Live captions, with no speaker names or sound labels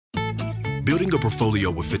Building a portfolio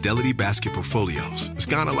with Fidelity Basket Portfolios is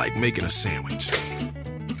kind of like making a sandwich.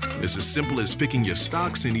 It's as simple as picking your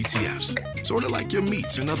stocks and ETFs, sort of like your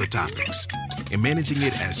meats and other toppings, and managing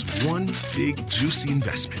it as one big, juicy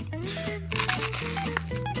investment.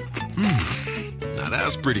 Now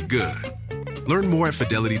that's pretty good. Learn more at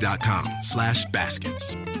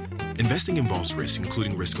fidelity.com/baskets. Investing involves risk,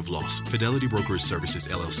 including risk of loss. Fidelity Brokerage Services,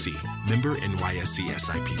 LLC. Member NYSE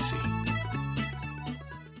SIPC.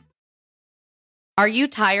 Are you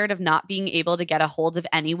tired of not being able to get a hold of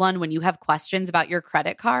anyone when you have questions about your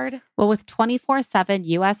credit card? Well, with 24/7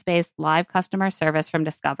 US-based live customer service from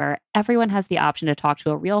Discover, everyone has the option to talk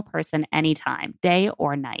to a real person anytime, day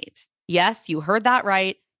or night. Yes, you heard that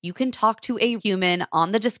right. You can talk to a human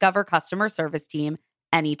on the Discover customer service team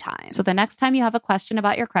anytime. So the next time you have a question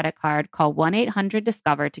about your credit card, call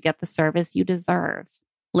 1-800-DISCOVER to get the service you deserve.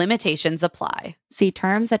 Limitations apply. See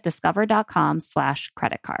terms at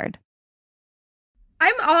discover.com/creditcard.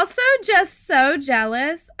 I'm also just so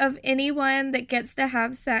jealous of anyone that gets to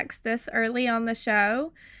have sex this early on the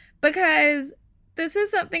show, because this is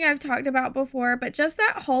something I've talked about before, but just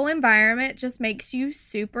that whole environment just makes you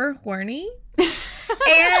super horny.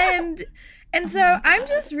 And so I'm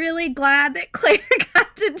just really glad that Claire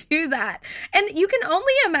got to do that. And you can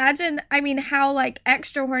only imagine, I mean, how like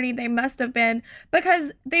extra horny they must have been,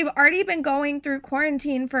 because they've already been going through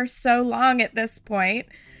quarantine for so long at this point.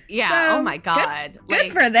 Yeah, So, oh my God.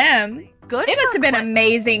 Good for them. Good It must for have been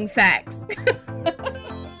amazing sex.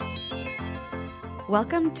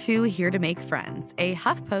 Welcome to Here to Make Friends, a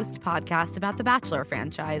HuffPost podcast about the Bachelor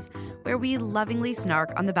franchise, where we lovingly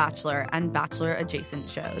snark on The Bachelor and Bachelor-adjacent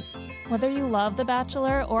shows. Whether you love The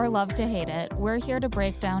Bachelor or love to hate it, we're here to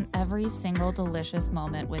break down every single delicious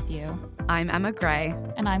moment with you. I'm Emma Gray.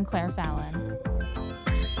 And I'm Claire Fallon.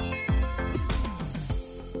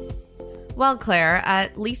 Well, Claire,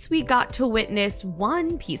 at least we got to witness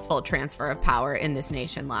one peaceful transfer of power in this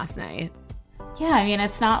nation last night. Yeah, I mean,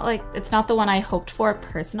 it's not the one I hoped for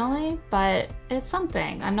personally, but it's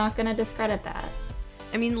something. I'm not going to discredit that.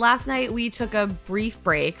 I mean, last night we took a brief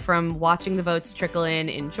break from watching the votes trickle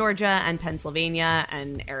in Georgia and Pennsylvania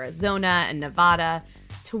and Arizona and Nevada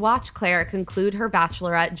to watch Claire conclude her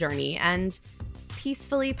bachelorette journey and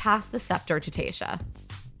peacefully pass the scepter to Tayshia.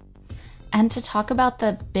 And to talk about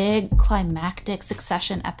the big climactic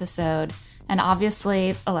Succession episode, and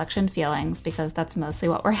obviously election feelings, because that's mostly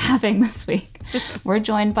what we're having this week. We're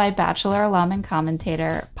joined by Bachelor alum and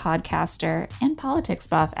commentator, podcaster, and politics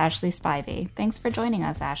buff, Ashley Spivey. Thanks for joining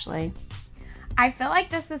us, Ashley. I feel like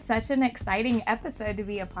this is such an exciting episode to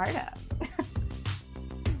be a part of.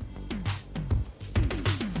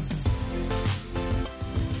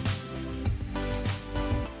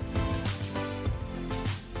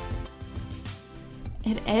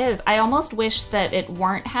 It is. I almost wish that it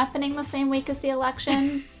weren't happening the same week as the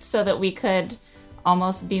election so that we could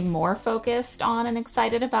almost be more focused on and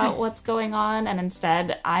excited about what's going on. And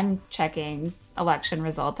instead, I'm checking election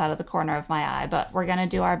results out of the corner of my eye. But we're going to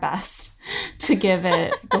do our best to give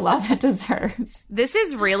it the love it deserves. This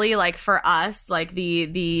is really, like, for us, like,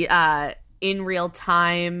 the in real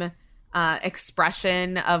time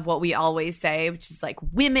expression of what we always say, which is like,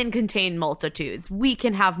 women contain multitudes. We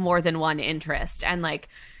can have more than one interest. And like,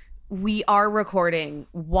 we are recording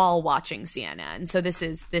while watching CNN. So this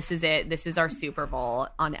is it. This is our Super Bowl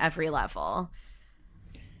on every level.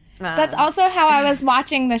 That's also how I was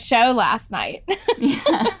watching the show last night.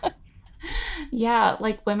 Yeah,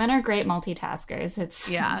 like women are great multitaskers.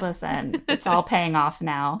 Listen, it's all paying off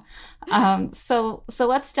now. So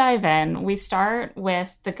let's dive in. We start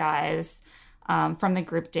with the guys from the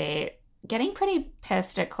group date getting pretty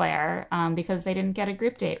pissed at Claire because they didn't get a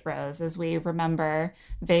group date rose. As we remember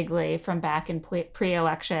vaguely from back in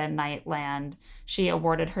pre-election Nightland, she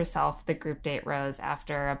awarded herself the group date rose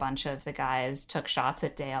after a bunch of the guys took shots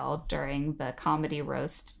at Dale during the comedy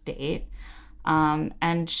roast date.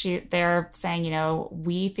 And they're saying,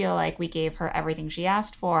 we feel like we gave her everything she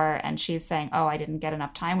asked for. And she's saying, oh, I didn't get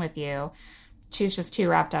enough time with you. She's just too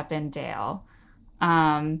wrapped up in Dale.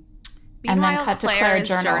 And then cut to Claire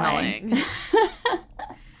journaling.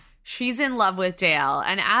 She's in love with Dale.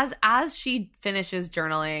 And as she finishes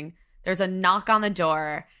journaling, there's a knock on the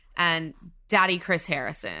door and Daddy Chris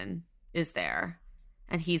Harrison is there.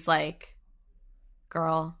 And he's like,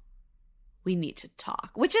 girl, we need to talk,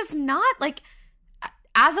 which is not like,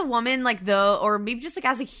 as a woman, like, or maybe just like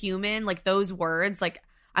as a human, like those words, like,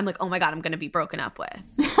 I'm like, oh my God, I'm going to be broken up with.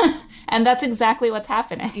 And that's exactly what's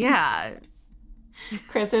happening. Yeah.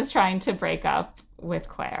 Chris is trying to break up with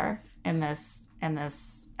Claire in this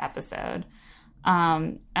episode.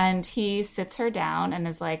 And he sits her down and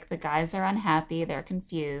is like, the guys are unhappy. They're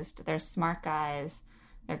confused. They're smart guys.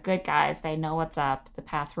 They're good guys. They know what's up. The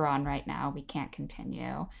path we're on right now, we can't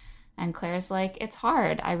continue. And Claire's like, it's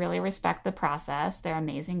hard. I really respect the process. They're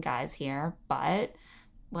amazing guys here. But,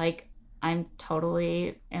 like, I'm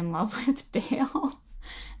totally in love with Dale.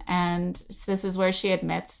 And this is where she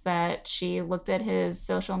admits that she looked at his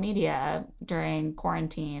social media during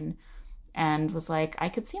quarantine and was like, I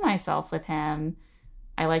could see myself with him.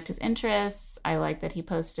 I liked his interests. I liked that he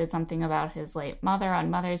posted something about his late mother on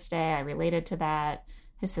Mother's Day. I related to that.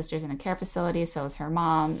 His sister's in a care facility, so is her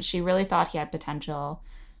mom. She really thought he had potential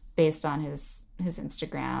based on his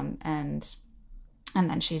Instagram, and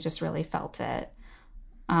then she just really felt it.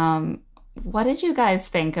 What did you guys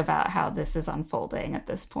think about how this is unfolding at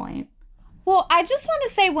this point? Well, I just want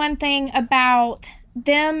to say one thing about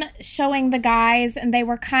them showing the guys, and they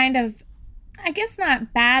were kind of, I guess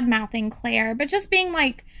not bad-mouthing Claire, but just being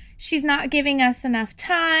like, she's not giving us enough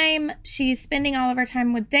time. She's spending all of her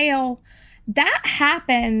time with Dale. That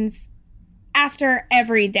happens after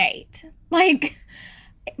every date. Like,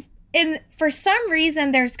 for some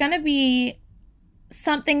reason, there's going to be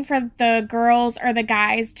something for the girls or the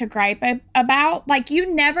guys to gripe about. Like,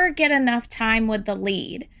 you never get enough time with the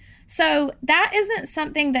lead. So that isn't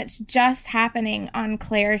something that's just happening on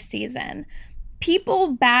Claire's season.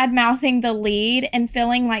 People bad-mouthing the lead and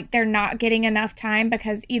feeling like they're not getting enough time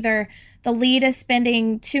because either the lead is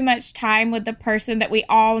spending too much time with the person that we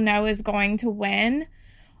all know is going to win,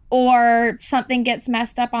 or something gets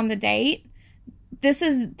messed up on the date. This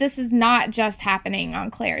is not just happening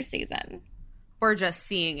on Claire's season. We're just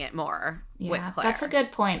seeing it more with Claire. That's a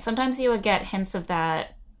good point. Sometimes you would get hints of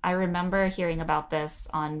that. I remember hearing about this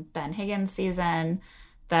on Ben Higgins' season,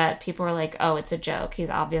 that people were like, oh, it's a joke. He's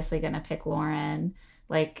obviously going to pick Lauren.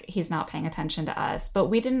 Like, he's not paying attention to us. But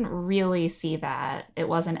we didn't really see that. It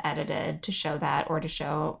wasn't edited to show that or to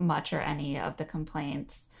show much or any of the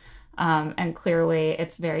complaints. And clearly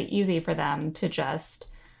it's very easy for them to just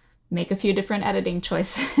make a few different editing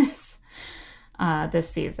choices this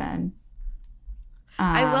season.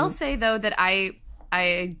 I will say, though, that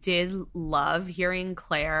I did love hearing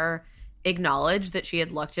Claire acknowledge that she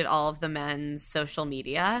had looked at all of the men's social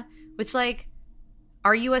media, which, like,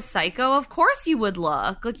 are you a psycho? Of course you would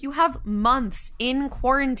look. Like, you have months in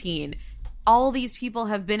quarantine. All these people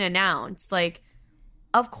have been announced. Like,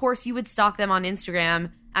 of course you would stalk them on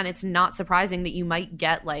Instagram, and it's not surprising that you might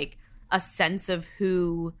get, like, a sense of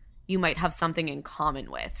who you might have something in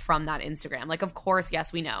common with from that Instagram. Like, of course,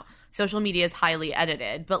 yes, we know social media is highly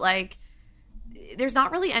edited, but, like, there's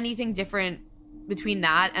not really anything different between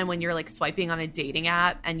that and when you're, like, swiping on a dating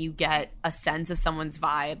app and you get a sense of someone's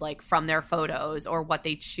vibe, like, from their photos or what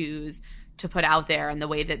they choose to put out there and the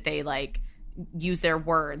way that they, like, use their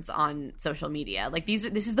words on social media. Like, this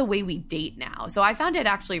is the way we date now. So I found it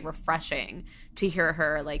actually refreshing to hear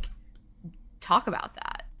her, like, talk about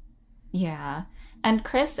that. Yeah. And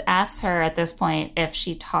Chris asks her at this point if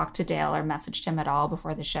she talked to Dale or messaged him at all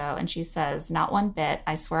before the show. And she says, not one bit.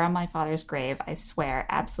 I swear on my father's grave. I swear.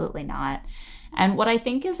 Absolutely not. And what I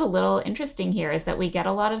think is a little interesting here is that we get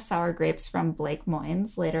a lot of sour grapes from Blake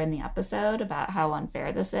Moynes later in the episode about how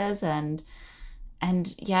unfair this is. And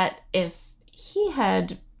yet if he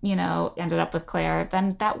had, ended up with Claire,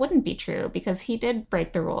 then that wouldn't be true because he did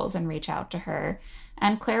break the rules and reach out to her.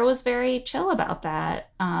 And Claire was very chill about that.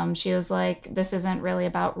 She was like, this isn't really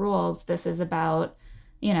about rules. This is about,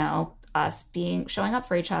 us showing up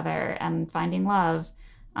for each other and finding love.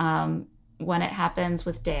 When it happens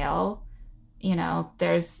with Dale,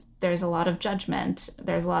 there's a lot of judgment.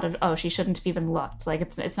 There's a lot of, oh, she shouldn't have even looked. Like,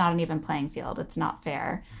 it's not an even playing field. It's not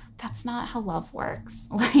fair. That's not how love works.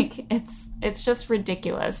 Like, it's just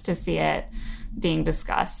ridiculous to see it being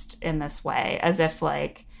discussed in this way, as if,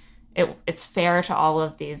 like, it's fair to all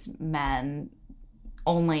of these men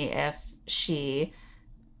only if she,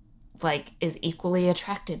 like, is equally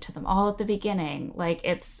attracted to them all at the beginning. Like,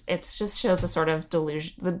 it's just shows a sort of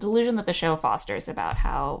delusion that the show fosters about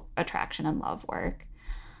how attraction and love work.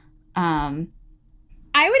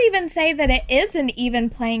 I would even say that it is an even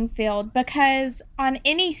playing field because on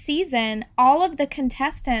any season, all of the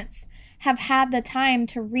contestants have had the time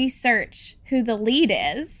to research who the lead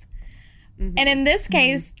is. Mm-hmm. And in this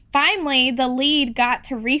case, finally, the lead got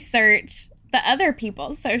to research the other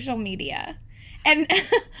people's social media. And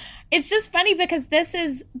it's just funny because this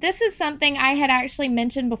is something I had actually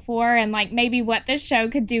mentioned before and, like, maybe what this show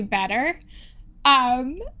could do better.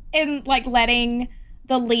 In, like, letting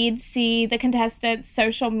the lead see the contestants'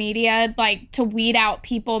 social media, like, to weed out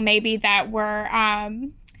people maybe that were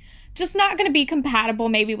just not going to be compatible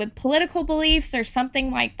maybe with political beliefs or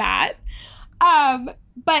something like that.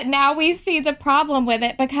 But now we see the problem with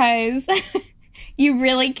it because you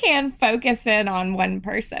really can focus in on one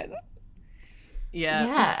person.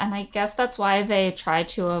 Yeah, and I guess that's why they try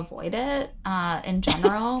to avoid it in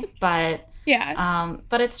general, but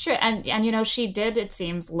but it's true. And you know, she did, it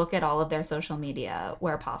seems, look at all of their social media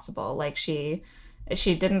where possible. Like she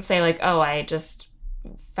didn't say like, oh, I just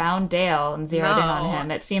found Dale and zeroed in on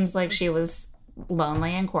him. It seems like she was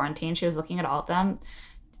lonely in quarantine. She was looking at all of them.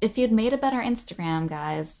 If you'd made a better Instagram,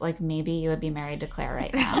 guys, like maybe you would be married to Claire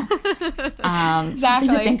right now. Exactly. Something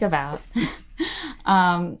to think about.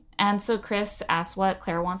 And so Chris asks what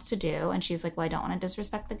Claire wants to do, and she's like, well, I don't want to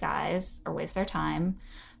disrespect the guys or waste their time,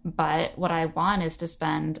 but what I want is to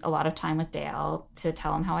spend a lot of time with Dale, to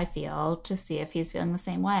tell him how I feel, to see if he's feeling the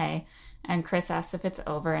same way. And Chris asks if it's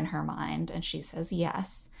over in her mind, and she says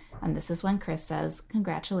yes. And this is when Chris says,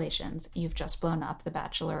 congratulations, you've just blown up The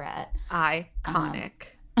Bachelorette. Iconic.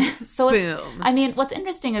 So boom. I mean, what's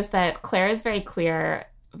interesting is that Claire is very clear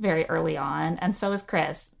very early on, and so is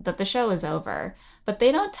Chris, that the show is over. But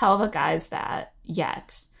they don't tell the guys that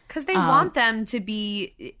yet. Because they want them to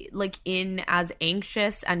be like in as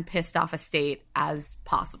anxious and pissed off a state as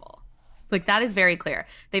possible. Like, that is very clear.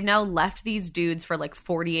 They've now left these dudes for like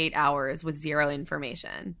 48 hours with zero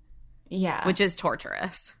information. Yeah. Which is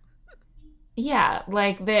torturous. Yeah,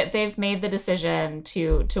 like they've made the decision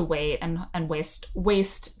to wait and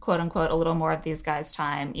waste quote unquote a little more of these guys'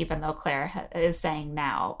 time, even though Claire is saying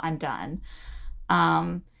now I'm done.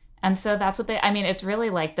 And so that's what I mean, it's really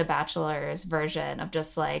like The Bachelor's version of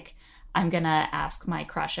just like, I'm gonna ask my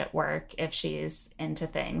crush at work if she's into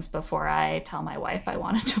things before I tell my wife I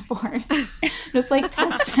want a divorce. Just like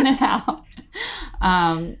testing it out.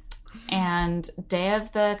 And day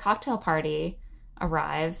of the cocktail party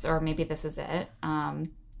arrives, or maybe this is it.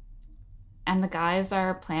 And the guys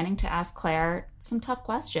are planning to ask Claire some tough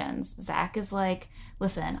questions. Zach is like,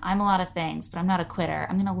 listen, I'm a lot of things, but I'm not a quitter.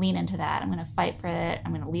 I'm going to lean into that. I'm going to fight for it.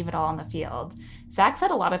 I'm going to leave it all on the field. Zach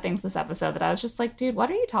said a lot of things this episode that I was just like, dude,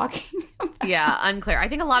 what are you talking about? Yeah, unclear. I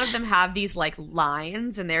think a lot of them have these like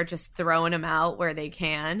lines and they're just throwing them out where they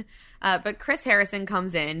can. But Chris Harrison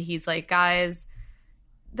comes in. He's like, guys,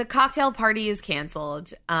 the cocktail party is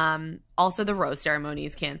canceled. Also, the rose ceremony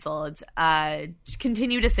is canceled.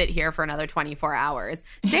 Continue to sit here for another 24 hours.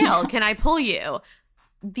 Dale, can I pull you?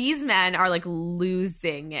 These men are like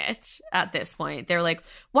losing it at this point. They're like,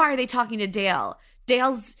 why are they talking to Dale?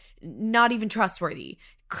 Dale's not even trustworthy.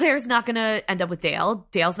 Claire's not going to end up with Dale.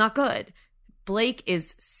 Dale's not good. Blake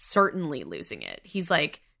is certainly losing it. He's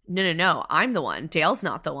like, no, I'm the one. Dale's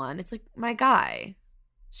not the one. It's like, my guy.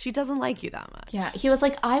 She doesn't like you that much. Yeah, he was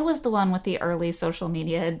like, I was the one with the early social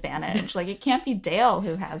media advantage. Like, it can't be Dale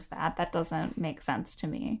who has that. That doesn't make sense to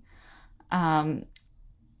me.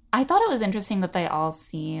 I thought it was interesting that they all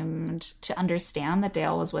seemed to understand that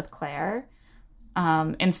Dale was with Claire,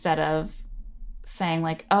 instead of saying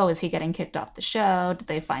like, oh, is he getting kicked off the show? Did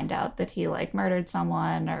they find out that he like murdered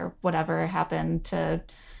someone or whatever happens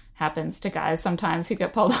to guys sometimes who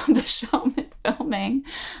get pulled off the show mid-filming.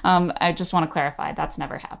 I just want to clarify, that's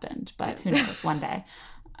never happened, but who knows, one day.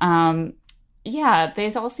 Yeah,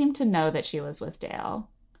 they all seem to know that she was with Dale.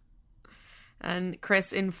 And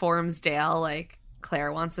Chris informs Dale, like,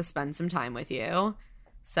 Claire wants to spend some time with you.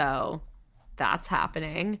 So that's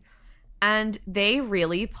happening. And they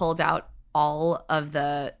really pulled out all of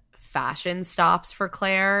the fashion stops for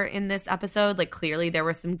Claire in this episode. Like, clearly there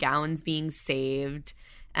were some gowns being saved.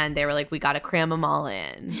 And they were like, we got to cram them all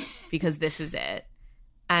in because this is it.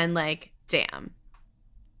 And like, damn.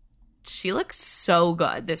 She looks so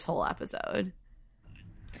good this whole episode.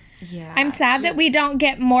 Yeah. I'm sad that we don't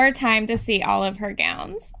get more time to see all of her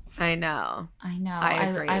gowns. I know. I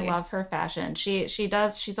agree. I love her fashion. She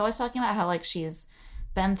does. She's always talking about how like she's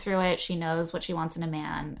been through it. She knows what she wants in a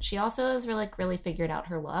man. She also has really figured out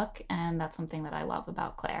her look. And that's something that I love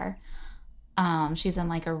about Claire. She's in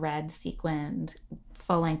like a red sequined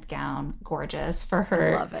full-length gown, gorgeous, for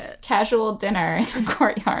her casual dinner in the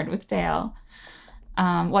courtyard with Dale.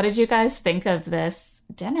 What did you guys think of this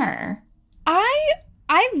dinner?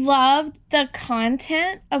 I loved the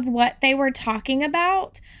content of what they were talking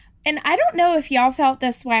about. And I don't know if y'all felt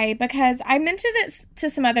this way because I mentioned it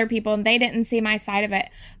to some other people and they didn't see my side of it.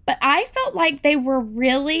 But I felt like they were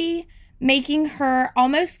really making her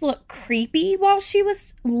almost look creepy while she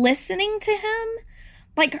was listening to him.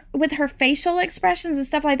 Like, with her facial expressions and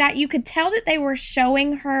stuff like that, you could tell that they were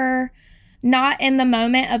showing her not in the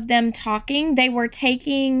moment of them talking. They were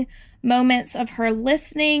taking moments of her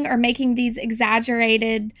listening or making these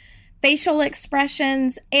exaggerated facial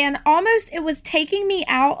expressions. And almost it was taking me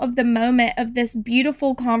out of the moment of this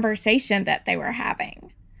beautiful conversation that they were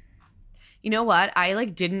having. You know what? I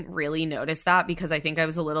like didn't really notice that because I think I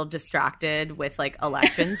was a little distracted with like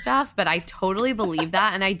election stuff, but I totally believe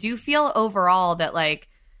that. And I do feel overall that like,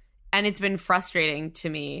 and it's been frustrating to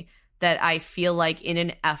me that I feel like in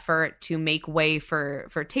an effort to make way for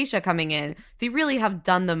Tayshia coming in, they really have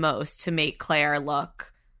done the most to make Claire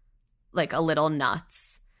look like a little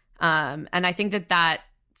nuts. And I think that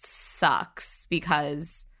sucks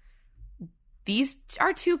because these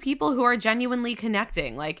are two people who are genuinely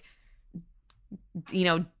connecting. Like, you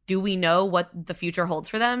know, do we know what the future holds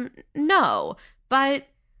for them? No. But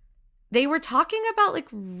they were talking about like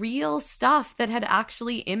real stuff that had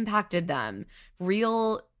actually impacted them,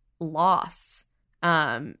 real loss.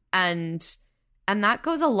 And that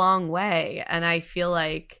goes a long way. And I feel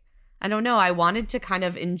like, I don't know, I wanted to kind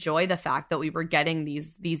of enjoy the fact that we were getting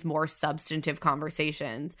these more substantive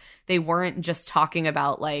conversations. They weren't just talking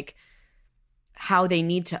about like how they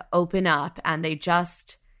need to open up, and they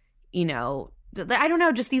just, you know, I don't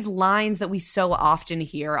know, just these lines that we so often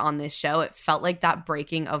hear on this show. It felt like that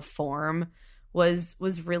breaking of form was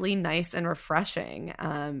really nice and refreshing.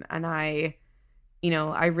 And I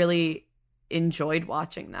really enjoyed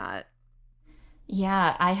watching that.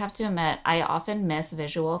 Yeah, I have to admit, I often miss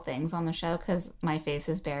visual things on the show because my face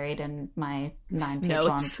is buried in my 9-page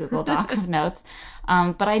long Google Doc of notes.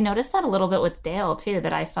 But I noticed that a little bit with Dale, too,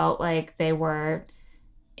 that I felt like they were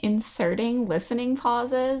inserting listening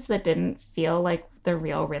pauses that didn't feel like the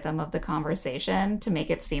real rhythm of the conversation to make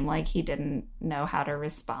it seem like he didn't know how to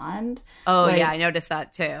respond. Oh, like, yeah, I noticed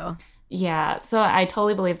that, too. Yeah, so I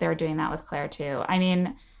totally believe they were doing that with Claire, too. I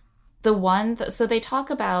mean, so they talk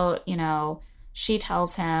about, you know, she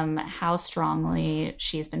tells him how strongly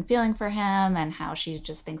she's been feeling for him and how she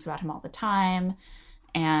just thinks about him all the time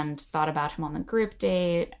and thought about him on the group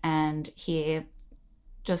date. And he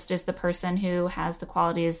just is the person who has the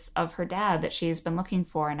qualities of her dad that she's been looking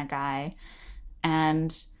for in a guy.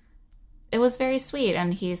 And it was very sweet.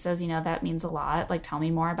 And he says, you know, that means a lot. Like, tell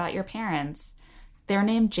me more about your parents. They're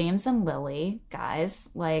named James and Lily, guys.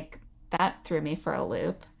 Like, that threw me for a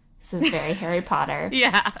loop. This is very Harry Potter.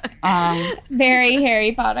 Yeah. Very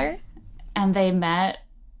Harry Potter. And they met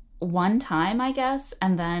one time, I guess,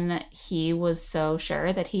 and then he was so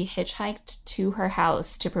sure that he hitchhiked to her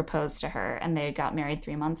house to propose to her, and they got married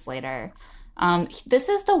 3 months later. This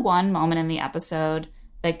is the one moment in the episode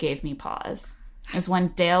that gave me pause, is when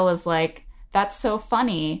Dale is like, that's so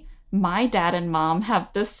funny. My dad and mom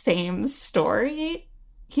have the same story.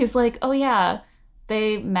 He's like, oh yeah,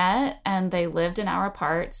 they met and they lived an hour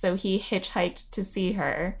apart, so he hitchhiked to see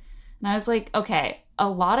her. And I was like, okay, a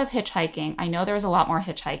lot of hitchhiking. I know there was a lot more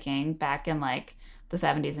hitchhiking back in like the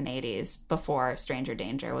 70s and 80s before stranger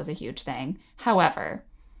danger was a huge thing. However,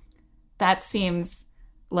 that seems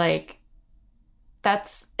like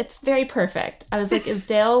it's very perfect. I was like, is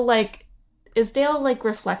Dale like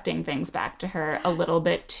reflecting things back to her a little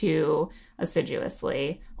bit too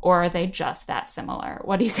assiduously, or are they just that similar?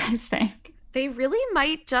 What do you guys think? They really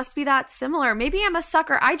might just be that similar. Maybe I'm a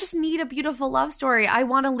sucker. I just need a beautiful love story. I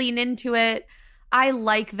want to lean into it. I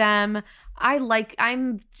like them.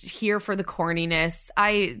 I'm here for the corniness.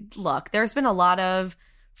 There's been a lot of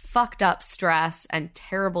fucked up stress and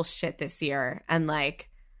terrible shit this year. And like,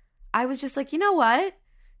 I was just like, you know what?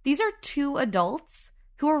 These are two adults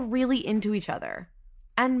who are really into each other.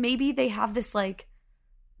 And maybe they have this like,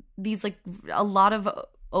 these like a lot of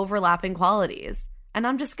overlapping qualities. And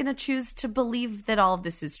I'm just going to choose to believe that all of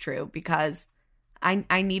this is true because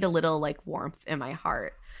I need a little like warmth in my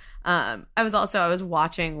heart. I was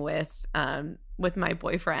watching with my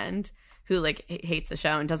boyfriend who like hates the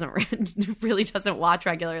show and really doesn't watch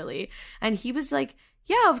regularly. And he was like,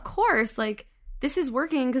 yeah, of course. Like, this is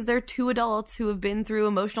working because they're two adults who have been through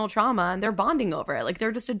emotional trauma and they're bonding over it. Like,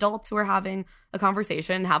 they're just adults who are having a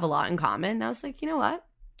conversation, have a lot in common. And I was like, you know what?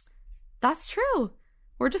 That's true.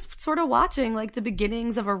 We're just sort of watching like the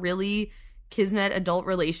beginnings of a really kismet adult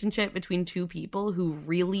relationship between two people who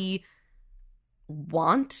really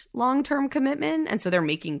want long-term commitment. And so they're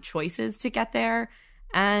making choices to get there,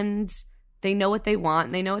 and they know what they want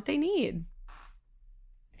and they know what they need.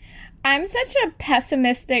 I'm such a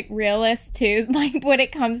pessimistic realist too, like when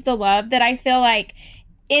it comes to love, that I feel like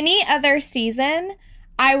any other season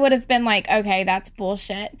I would have been like, okay, that's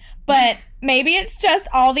bullshit. But maybe it's just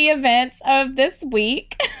all the events of this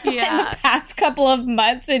week in the past couple of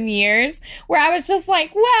months and years where I was just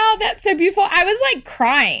like, wow, that's so beautiful. I was like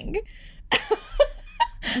crying.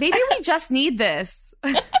 Maybe we just need this.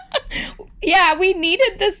 Yeah, we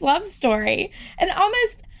needed this love story. And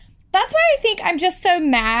almost, that's why I think I'm just so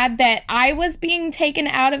mad that I was being taken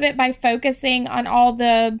out of it by focusing on all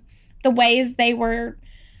the ways they were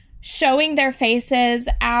showing their faces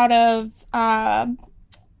out of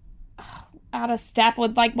step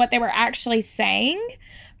with like what they were actually saying,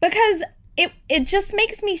 because it just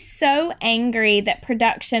makes me so angry that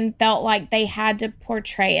production felt like they had to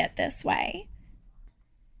portray it this way.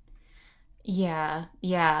 Yeah,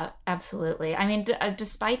 absolutely. I mean,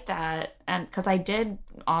 despite that, and because I did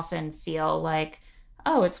often feel like,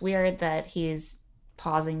 oh, it's weird that he's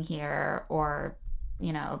pausing here, or,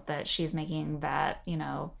 you know, that she's making that, you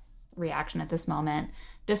know, reaction at this moment.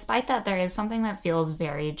 Despite that, there is something that feels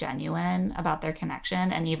very genuine about their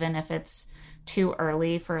connection. And even if it's too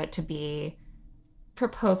early for it to be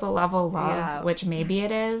proposal level love, which maybe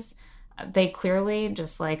it is, they clearly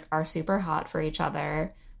just like are super hot for each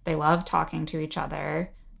other. They love talking to each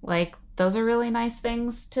other. Like, those are really nice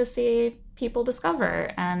things to see people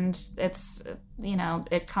discover. And it's, you know,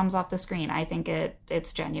 it comes off the screen. I think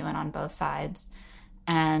it's genuine on both sides.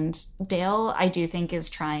 And Dale, I do think, is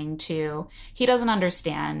trying to, he doesn't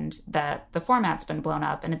understand that the format's been blown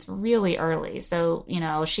up and it's really early. So, you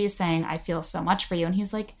know, she's saying, I feel so much for you. And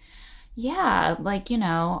he's like, yeah, like, you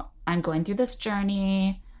know, I'm going through this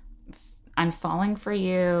journey. I'm falling for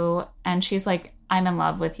you. And she's like, I'm in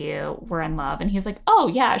love with you. We're in love. And he's like, oh,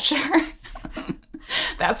 yeah, sure.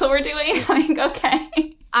 That's what we're doing. Like,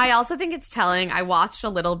 okay. I also think it's telling. I watched a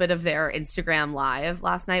little bit of their Instagram live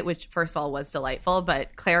last night, which first of all was delightful.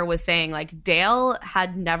 But Claire was saying like Dale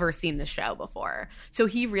had never seen the show before. So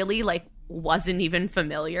he really like wasn't even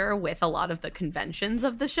familiar with a lot of the conventions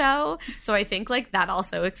of the show. So I think like that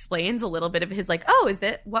also explains a little bit of his like, oh,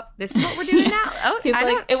 this is what we're doing now? Oh, he's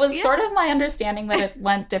like, it was sort of my understanding that it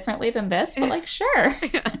went differently than this, but like, sure.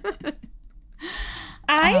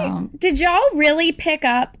 Did y'all really pick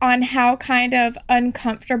up on how kind of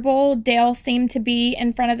uncomfortable Dale seemed to be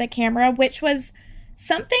in front of the camera, which was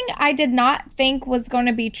something I did not think was going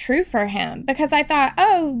to be true for him, because I thought,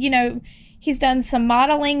 oh, you know, he's done some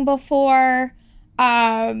modeling before.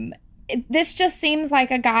 This just seems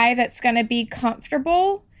like a guy that's going to be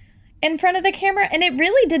comfortable in front of the camera, and it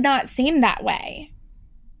really did not seem that way.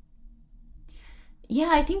 Yeah,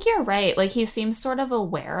 I think you're right. Like, he seems sort of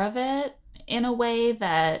aware of it in a way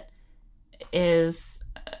that is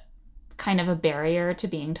kind of a barrier to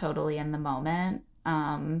being totally in the moment,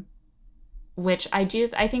 which I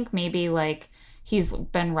think maybe like he's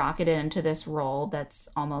been rocketed into this role that's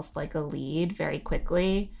almost like a lead very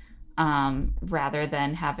quickly, rather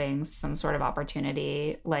than having some sort of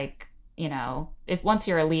opportunity. Like, you know, if once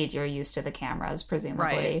you're a lead, you're used to the cameras, presumably.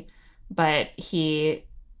 Right. But he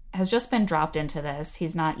has just been dropped into this.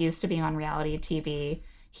 He's not used to being on reality TV.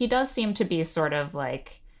 He does seem to be sort of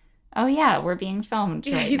like, oh yeah, we're being filmed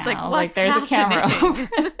right He's now. Like there's happening? A camera over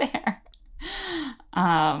there.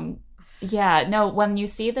 Yeah, no, when you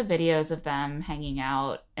see the videos of them hanging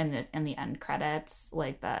out in the end credits,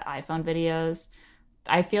 like the iPhone videos,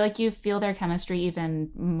 I feel like you feel their chemistry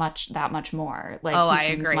even that much more. Like, he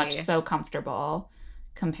seems much so comfortable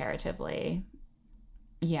comparatively.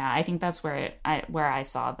 Yeah, I think that's where I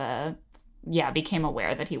saw became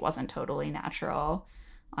aware that he wasn't totally natural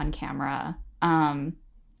on camera. And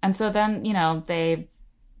so then, you know, they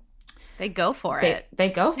go for it. They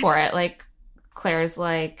go for it. Like, Claire's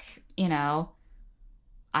like, you know,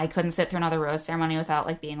 I couldn't sit through another rose ceremony without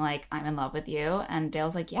like being like, I'm in love with you. And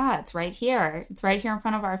Dale's like, yeah, it's right here. It's right here in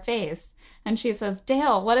front of our face. And she says,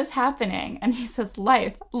 Dale, what is happening? And he says,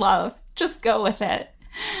 life, love, just go with it.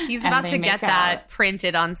 He's about to get that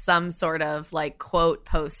printed on some sort of like quote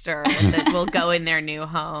poster that will go in their new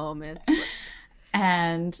home.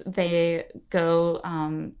 And they go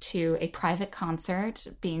to a private concert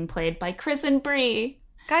being played by Chris and Brie.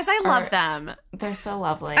 Guys, I love them. They're so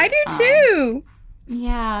lovely. I do too.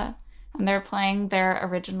 Yeah. And they're playing their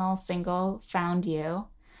original single, Found You.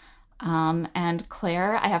 And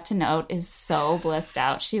Claire, I have to note, is so blissed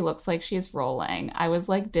out. She looks like she's rolling. I was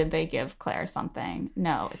like, did they give Claire something?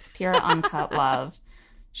 No, it's pure uncut love.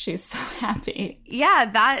 She's so happy. Yeah,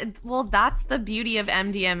 that's the beauty of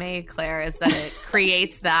MDMA, Claire, is that it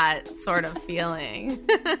creates that sort of feeling.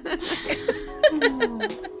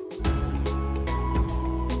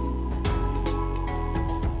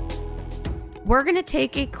 We're going to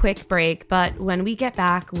take a quick break, but when we get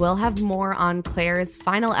back, we'll have more on Claire's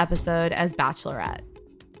final episode as Bachelorette.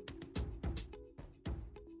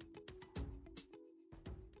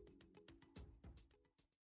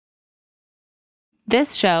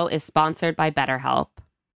 This show is sponsored by BetterHelp.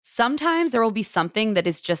 Sometimes there will be something that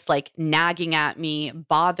is just like nagging at me,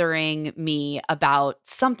 bothering me about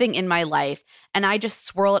something in my life, and I just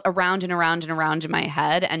swirl it around and around and around in my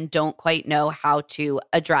head and don't quite know how to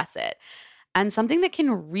address it. And something that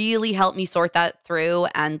can really help me sort that through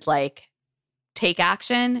and like take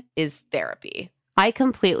action is therapy. I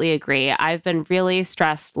completely agree. I've been really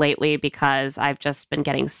stressed lately because I've just been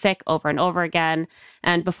getting sick over and over again.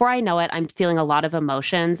 And before I know it, I'm feeling a lot of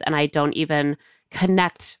emotions and I don't even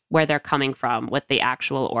connect where they're coming from with the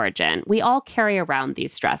actual origin. We all carry around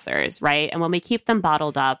these stressors, right? And when we keep them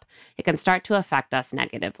bottled up, it can start to affect us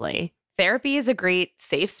negatively. Therapy is a great,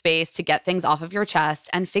 safe space to get things off of your chest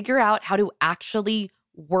and figure out how to actually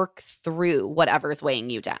work through whatever's weighing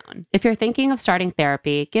you down. If you're thinking of starting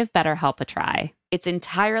therapy, give BetterHelp a try. It's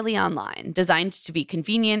entirely online, designed to be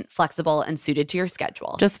convenient, flexible, and suited to your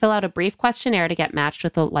schedule. Just fill out a brief questionnaire to get matched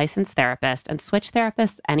with a licensed therapist and switch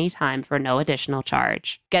therapists anytime for no additional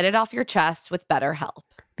charge. Get it off your chest with BetterHelp.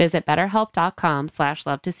 Visit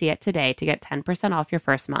betterhelp.com/lovetoseeit today to get 10% off your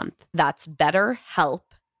first month. That's BetterHelp,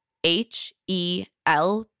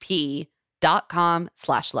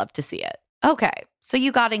 HELP.com/lovetoseeit. Okay, so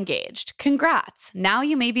you got engaged. Congrats. Now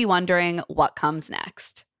you may be wondering what comes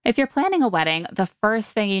next. If you're planning a wedding, the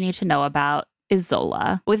first thing you need to know about is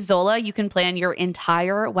Zola. With Zola, you can plan your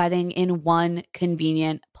entire wedding in one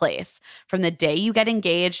convenient place. From the day you get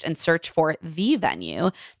engaged and search for the venue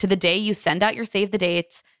to the day you send out your save the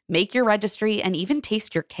dates, make your registry, and even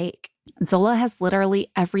taste your cake. Zola has literally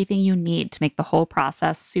everything you need to make the whole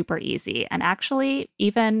process super easy and actually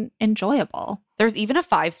even enjoyable. There's even a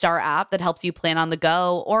 5-star app that helps you plan on the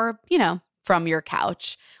go or, from your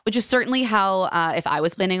couch, which is certainly how, if I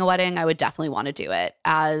was planning a wedding, I would definitely want to do it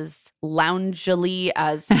as loungily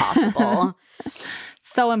as possible.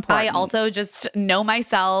 So important. I also just know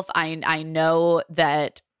myself. I know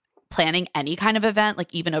that planning any kind of event,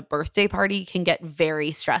 like even a birthday party, can get very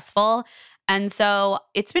stressful. And so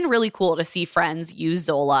it's been really cool to see friends use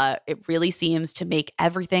Zola. It really seems to make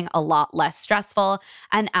everything a lot less stressful.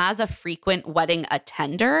 And as a frequent wedding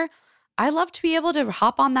attender, I love to be able to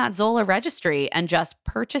hop on that Zola registry and just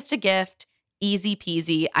purchase a gift. Easy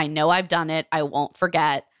peasy. I know I've done it. I won't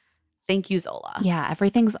forget. Thank you, Zola. Yeah,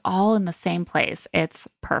 everything's all in the same place. It's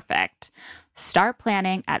perfect. Start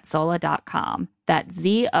planning at Zola.com. That's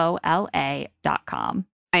ZOLA.com.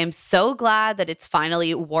 I am so glad that it's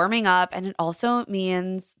finally warming up. And it also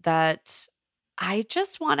means that I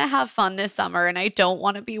just want to have fun this summer and I don't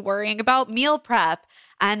want to be worrying about meal prep.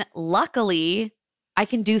 And luckily, I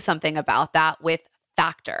can do something about that with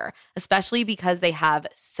Factor, especially because they have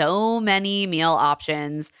so many meal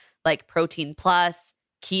options like Protein Plus,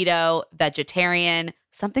 keto, vegetarian,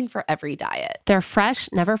 something for every diet. Their fresh,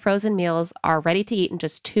 never frozen meals are ready to eat in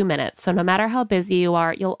just 2 minutes. So no matter how busy you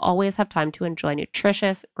are, you'll always have time to enjoy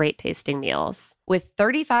nutritious, great tasting meals. With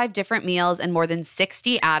 35 different meals and more than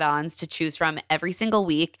 60 add-ons to choose from every single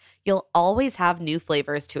week, you'll always have new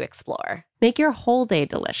flavors to explore. Make your whole day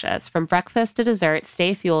delicious. From breakfast to dessert,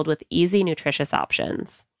 stay fueled with easy, nutritious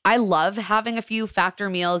options. I love having a few Factor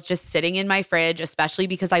meals just sitting in my fridge, especially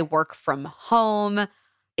because I work from home.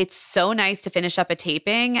 It's so nice to finish up a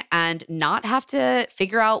taping and not have to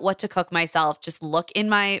figure out what to cook myself. Just look in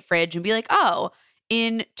my fridge and be like, oh,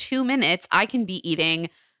 in 2 minutes, I can be eating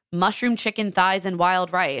mushroom chicken thighs and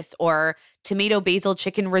wild rice or tomato basil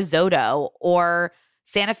chicken risotto or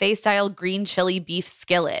Santa Fe style green chili beef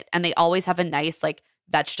skillet. And they always have a nice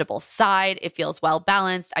vegetable side. It feels well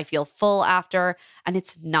balanced. I feel full after, and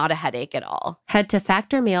it's not a headache at all. Head to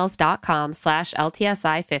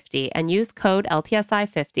factormeals.com/LTSI50 and use code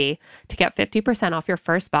LTSI50 to get 50% off your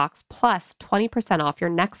first box plus 20% off your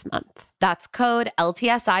next month. That's code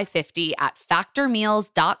LTSI50 at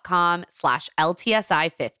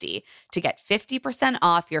factormeals.com/LTSI50 to get 50%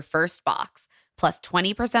 off your first box plus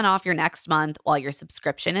 20% off your next month while your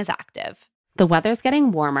subscription is active. The weather's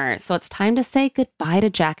getting warmer, so it's time to say goodbye to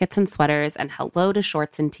jackets and sweaters and hello to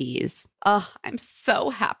shorts and tees. Oh, I'm so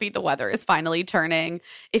happy the weather is finally turning.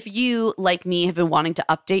 If you, like me, have been wanting to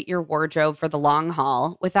update your wardrobe for the long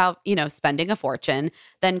haul without, spending a fortune,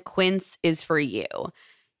 then Quince is for you.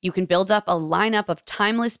 You can build up a lineup of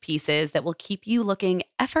timeless pieces that will keep you looking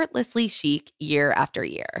effortlessly chic year after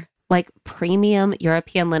year. Like premium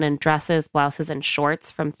European linen dresses, blouses, and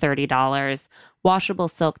shorts from $30, washable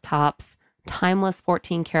silk tops, timeless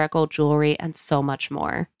 14-karat gold jewelry, and so much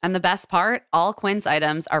more. And the best part, all Quince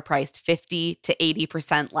items are priced 50 to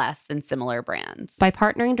 80% less than similar brands. By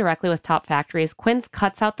partnering directly with top factories, Quince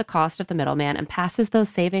cuts out the cost of the middleman and passes those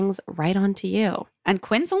savings right on to you. And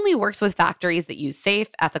Quince only works with factories that use safe,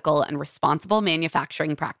 ethical, and responsible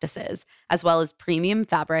manufacturing practices, as well as premium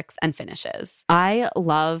fabrics and finishes. I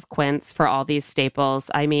love Quince for all these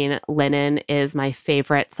staples. I mean, linen is my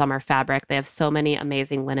favorite summer fabric. They have so many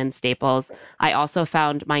amazing linen staples. I also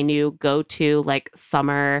found my new go-to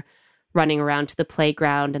summer running around to the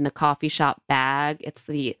playground in the coffee shop bag. It's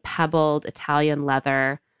the pebbled Italian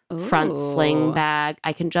leather front sling bag.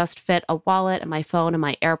 I can just fit a wallet and my phone and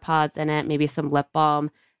my AirPods in it, maybe some lip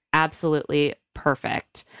balm. Absolutely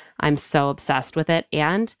perfect. I'm so obsessed with it.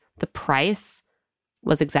 And the price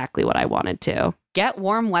was exactly what I wanted to. Get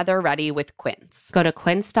warm weather ready with Quince. Go to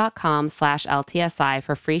quince.com/LTSI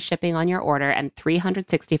for free shipping on your order and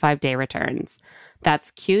 365-day returns.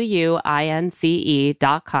 That's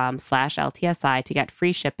QUINCE.com/LTSI to get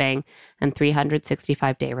free shipping and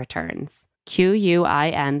 365-day returns.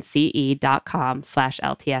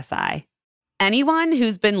 QUINCE.com/LTSI. Anyone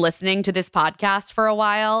who's been listening to this podcast for a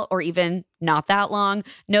while, or even not that long,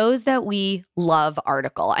 knows that we love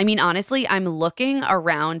Article. I mean, honestly, I'm looking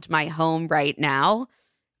around my home right now.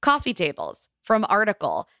 Coffee tables from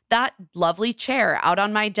Article. That lovely chair out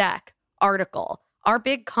on my deck, Article. Our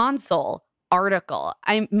big console, Article.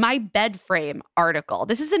 My bed frame, Article.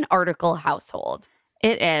 This is an Article household.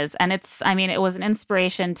 It is. And it was an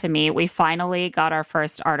inspiration to me. We finally got our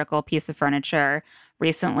first Article piece of furniture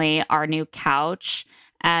recently, our new couch.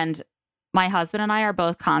 And my husband and I are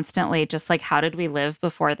both constantly just like, how did we live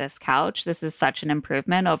before this couch? This is such an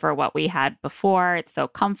improvement over what we had before. It's so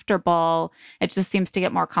comfortable. It just seems to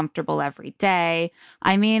get more comfortable every day.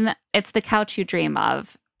 I mean, it's the couch you dream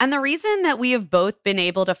of. And the reason that we have both been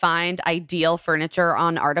able to find ideal furniture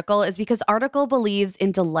on Article is because Article believes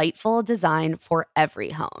in delightful design for every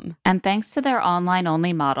home. And thanks to their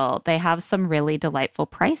online-only model, they have some really delightful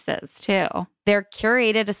prices, too. Their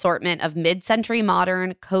curated assortment of mid-century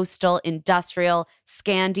modern, coastal, industrial,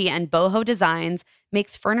 Scandi, and boho designs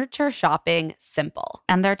makes furniture shopping simple.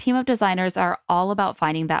 And their team of designers are all about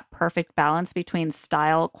finding that perfect balance between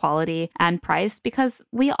style, quality, and price, because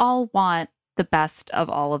we all want the best of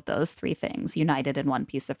all of those three things united in one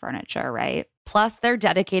piece of furniture, right? Plus, they're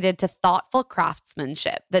dedicated to thoughtful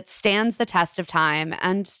craftsmanship that stands the test of time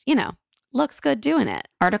and, looks good doing it.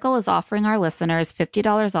 Article is offering our listeners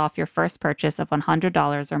 $50 off your first purchase of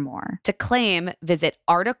 $100 or more. To claim, visit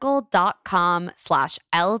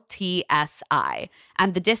article.com/LTSI,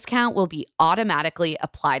 and the discount will be automatically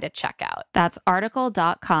applied at checkout. That's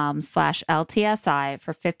article.com/LTSI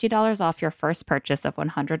for $50 off your first purchase of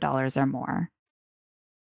 $100 or more.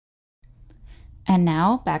 And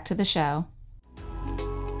now back to the show.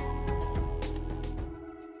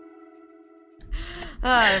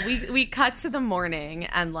 We cut to the morning,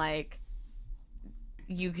 and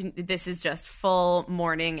this is just full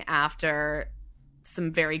morning after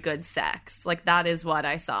some very good sex. That is what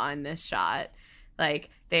I saw in this shot. They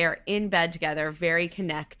are in bed together, very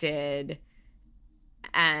connected,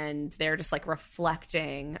 and they're just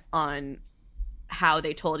reflecting on how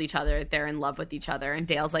they told each other they're in love with each other. And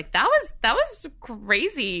Dale's like, that was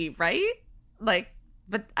crazy, right? But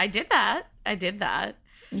I did that.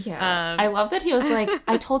 Yeah. I love that he was like,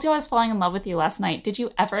 I told you I was falling in love with you last night. Did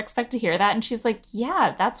you ever expect to hear that? And she's like,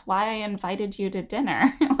 yeah, that's why I invited you to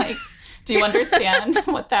dinner. Do you understand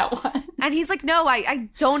what that was? And he's like, no, I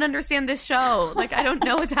don't understand this show. I don't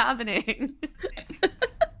know what's happening.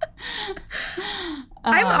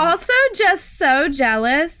 I'm also just so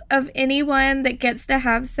jealous of anyone that gets to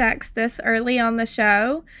have sex this early on the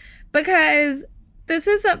show, because this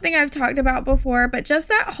is something I've talked about before, but just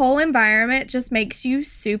that whole environment just makes you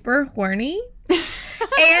super horny.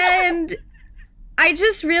 And I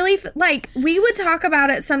just really, we would talk about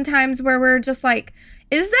it sometimes where we're just like,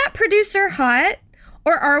 is that producer hot?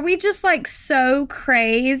 Or are we just so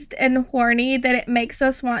crazed and horny that it makes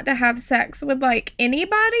us want to have sex with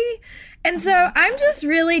anybody? And so I'm just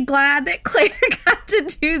really glad that Claire got to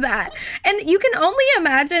do that. And you can only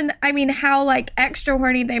imagine, how extra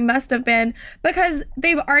horny they must have been, because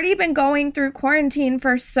they've already been going through quarantine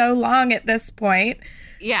for so long at this point.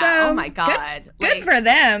 Yeah. So, oh my God. Good for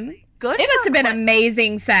them. Good. It must have been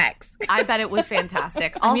amazing sex. I bet it was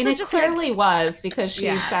fantastic. Also, it clearly was, because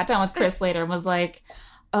she sat down with Chris later and was like,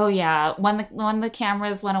 oh yeah, when the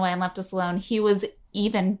cameras went away and left us alone, he was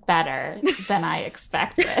even better than I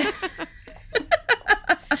expected.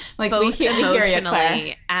 Both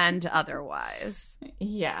emotionally and otherwise.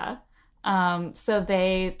 Yeah. So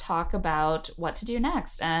they talk about what to do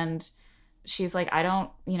next, and she's like, I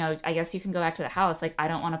guess you can go back to the house. I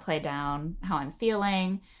don't want to play down how I'm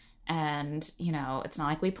feeling. And, it's not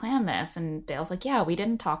like we planned this. And Dale's like, yeah, we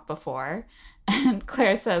didn't talk before. And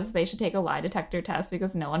Claire says they should take a lie detector test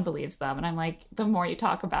because no one believes them. And I'm like, the more you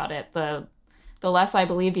talk about it, the less I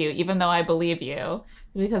believe you, even though I believe you.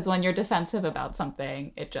 Because when you're defensive about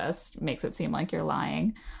something, it just makes it seem like you're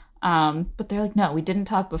lying. But they're like, no, we didn't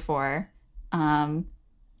talk before. And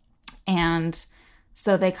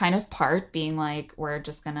so they kind of part being like, we're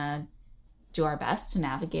just going to do our best to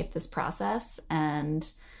navigate this process and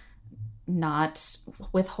not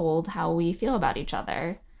withhold how we feel about each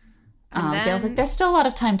other. Dale's like, there's still a lot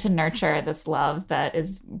of time to nurture this love that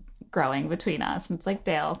is growing between us. And it's like,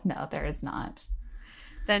 Dale, no, there is not.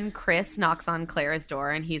 Then Chris knocks on Claire's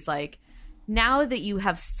door and he's like, now that you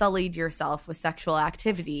have sullied yourself with sexual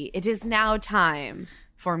activity, it is now time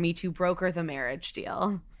for me to broker the marriage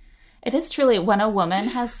deal. It is truly, when a woman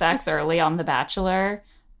has sex early on The Bachelor,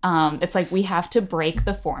 it's like we have to break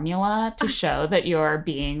the formula to show that you're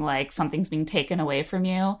being like, something's being taken away from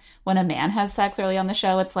you. When a man has sex early on the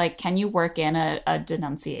show, it's like, can you work in a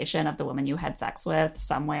denunciation of the woman you had sex with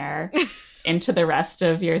somewhere into the rest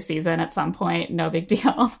of your season at some point? No big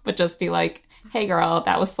deal. But just be like, hey girl,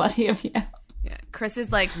 that was slutty of you. Yeah. Chris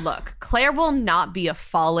is like, look, Claire will not be a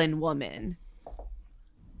fallen woman.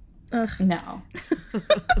 Ugh. No.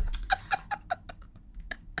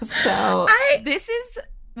 So this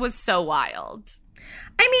was so wild.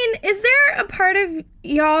 I mean, is there a part of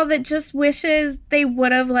y'all that just wishes they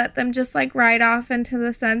would have let them just like ride off into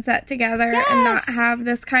the sunset together and not have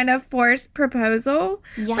this kind of forced proposal?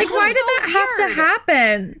 Yes. Like, why did that have to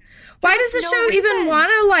happen? Why does the show even want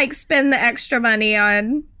to like spend the extra money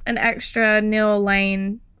on an extra Neil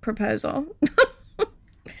Lane proposal?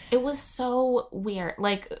 It was so weird.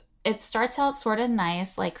 Like, it starts out sort of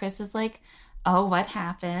nice. Like, Chris is like, oh, what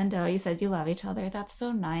happened? Oh, you said you love each other. That's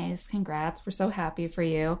so nice. Congrats. We're so happy for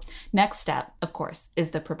you. Next step, of course,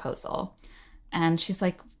 is the proposal. And she's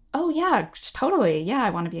like, oh, yeah, totally. Yeah,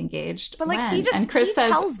 I want to be engaged. But, like, when? And Chris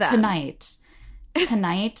says,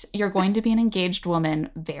 tonight, you're going to be an engaged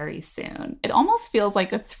woman very soon. It almost feels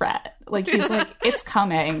like a threat. Like, he's like, it's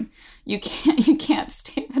coming. You can't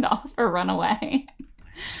stave it off or run away.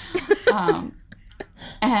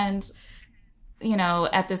 And... you know,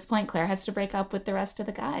 at this point, Claire has to break up with the rest of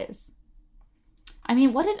the guys. I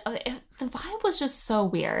mean, the vibe was just so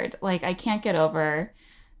weird. Like, I can't get over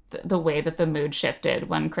the way that the mood shifted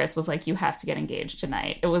when Chris was like, you have to get engaged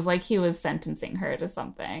tonight. It was like he was sentencing her to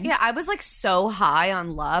something. Yeah, I was like so high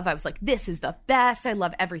on love. I was like, this is the best. I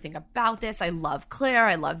love everything about this. I love Claire.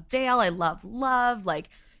 I love Dale. I love love. Like,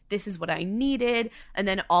 this is what I needed. And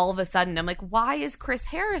then all of a sudden, I'm like, why is Chris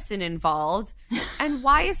Harrison involved? And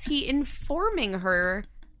why is he informing her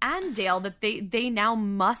and Dale that they now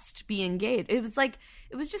must be engaged? It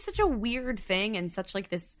was just such a weird thing, and such like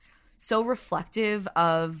this, so reflective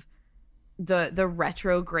of the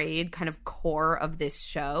retrograde kind of core of this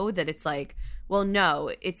show, that it's like, well,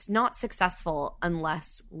 no, it's not successful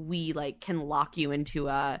unless we like can lock you into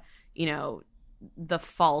the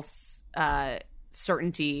false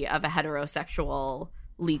certainty of a heterosexual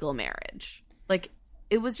legal marriage. Like,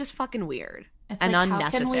 it was just fucking weird and like,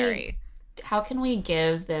 unnecessary. How can we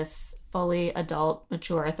give this fully adult,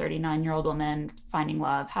 mature 39-year-old woman finding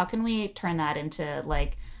love, how can we turn that into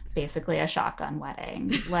like basically a shotgun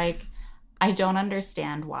wedding? Like, I don't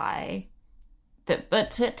understand why.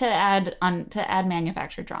 But to add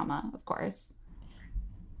manufactured drama, of course.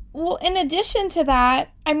 Well, in addition to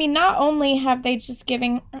that, I mean, not only have they just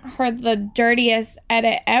given her the dirtiest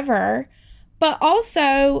edit ever, but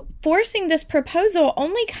also forcing this proposal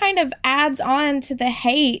only kind of adds on to the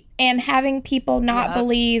hate and having people not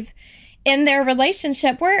believe in their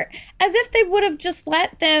relationship, where as if they would have just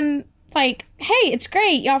let them, like, hey, it's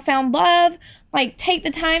great. Y'all found love. Like, take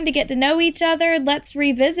the time to get to know each other. Let's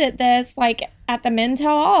revisit this, like, at the Men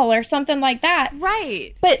Tell All or something like that.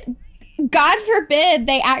 Right. But God forbid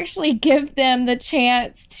they actually give them the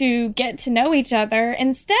chance to get to know each other.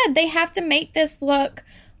 Instead, they have to make this look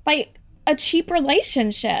like a cheap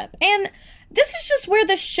relationship. And this is just where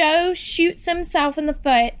the show shoots himself in the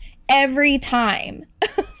foot every time.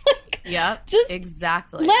 Yep, just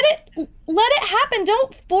exactly. Let it happen.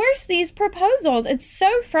 Don't force these proposals. It's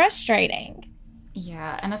so frustrating.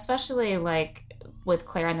 Yeah, and especially like with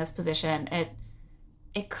Claire in this position,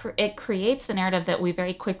 it creates the narrative that we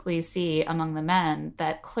very quickly see among the men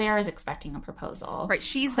that Claire is expecting a proposal. Right.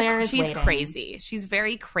 She's crazy. She's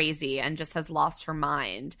very crazy and just has lost her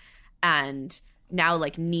mind and now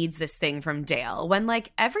like needs this thing from Dale, when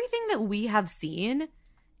like everything that we have seen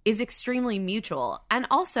is extremely mutual. And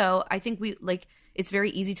also, I think it's very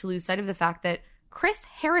easy to lose sight of the fact that Chris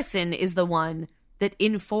Harrison is the one that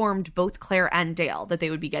informed both Claire and Dale that they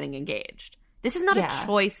would be getting engaged. This is not a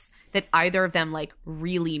choice that either of them like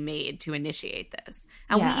really made to initiate this.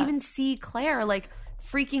 And we even see Claire like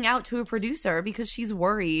freaking out to a producer because she's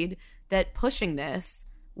worried that pushing this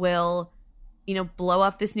will, blow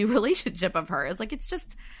up this new relationship of hers. Like, it's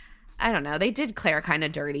just, I don't know. They did Claire kind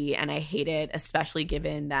of dirty, and I hate it, especially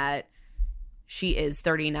given that she is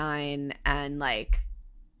 39 and like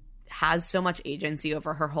has so much agency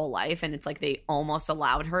over her whole life. And it's like they almost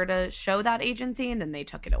allowed her to show that agency and then they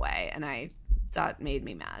took it away. And that made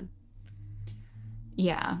me mad.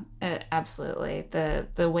 Yeah, absolutely.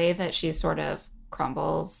 The way that she sort of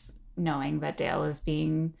crumbles knowing that Dale is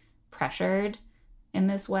being pressured in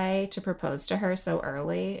this way to propose to her so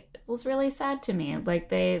early was really sad to me. Like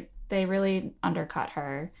they really undercut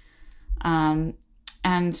her. And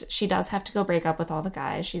she does have to go break up with all the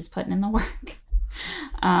guys. She's putting in the work.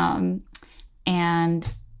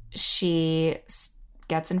 And she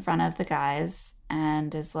gets in front of the guys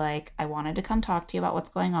and is like, I wanted to come talk to you about what's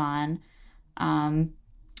going on.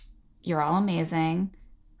 You're all amazing.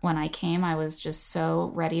 When I came, I was just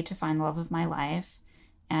so ready to find the love of my life.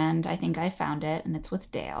 And I think I found it, and it's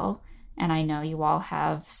with Dale. And I know you all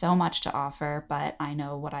have so much to offer, but I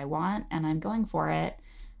know what I want, and I'm going for it.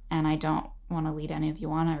 And I don't want to lead any of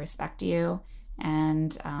you on. I respect you.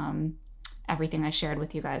 And everything I shared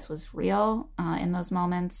with you guys was real in those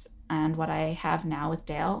moments. And what I have now with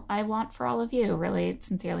Dale, I want for all of you. Really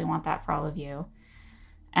sincerely want that for all of you.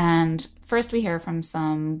 And first we hear from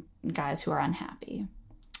some guys who are unhappy.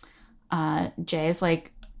 Jay is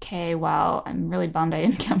like, okay, well, I'm really bummed I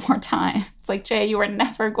didn't get more time. It's like, Jay, you were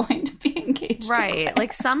never going to be engaged. Right.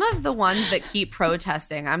 Like some of the ones that keep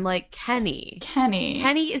protesting, I'm like, Kenny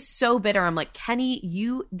is so bitter. I'm like,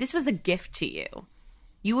 Kenny, this was a gift to you.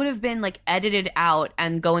 You would have been like edited out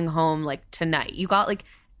and going home like tonight. You got like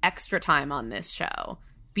extra time on this show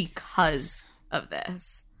because of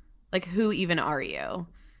this. Like, who even are you?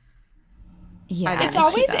 Yeah. It's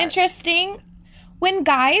always interesting when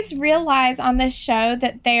guys realize on this show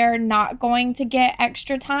that they're not going to get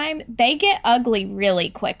extra time, they get ugly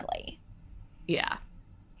really quickly. Yeah.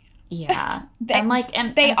 Yeah.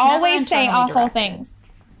 and they always say awful things.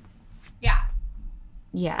 Yeah.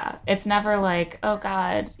 Yeah. It's never like, oh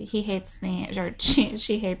God, he hates me, or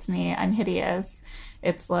she hates me, I'm hideous.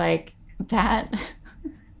 It's like, that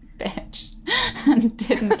bitch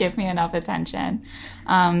didn't give me enough attention.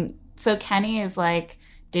 So Kenny is like,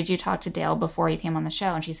 did you talk to Dale before you came on the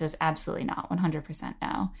show? And she says, absolutely not, 100%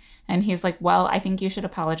 no. And he's like, well, I think you should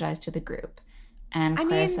apologize to the group. And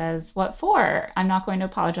Claire says, what for? I'm not going to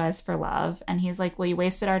apologize for love. And he's like, well, you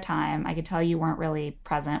wasted our time. I could tell you weren't really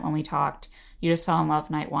present when we talked. You just fell in love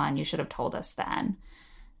night one. You should have told us then.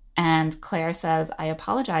 And Claire says, I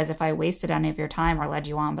apologize if I wasted any of your time or led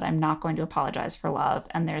you on, but I'm not going to apologize for love.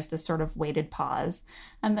 And there's this sort of weighted pause.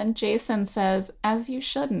 And then Jason says, as you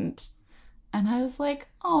shouldn't. And I was like,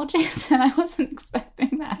 oh, Jason, I wasn't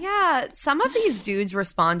expecting that. Yeah, some of these dudes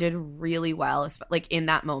responded really well, like in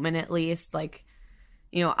that moment at least. Like,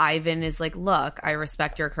 you know, Ivan is like, look, I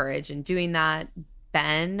respect your courage in doing that.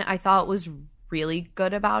 Ben, I thought, was really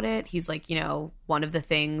good about it. He's like, you know, one of the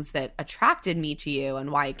things that attracted me to you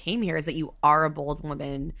and why I came here is that you are a bold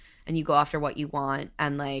woman and you go after what you want.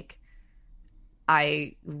 And like,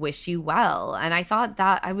 I wish you well. And I thought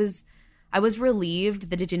that I was relieved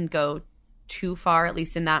that it didn't go too far, at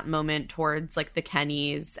least in that moment, towards like the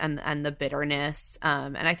Kennys and the bitterness.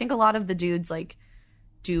 And I think a lot of the dudes like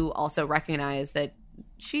do also recognize that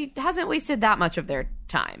she hasn't wasted that much of their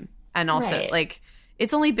time. And also like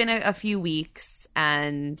it's only been a few weeks.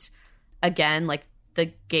 And again, like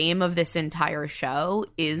the game of this entire show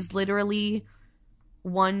is literally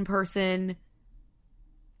one person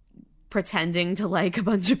pretending to like a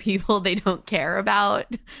bunch of people they don't care about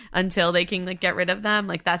until they can like get rid of them.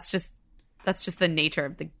 Like that's just the nature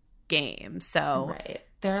of the game. So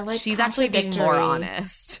they're like, she's actually being more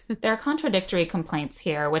honest. There are contradictory complaints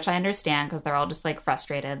here, which I understand because they're all just like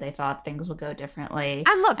frustrated. They thought things would go differently.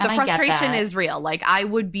 And look, the frustration is real. Like I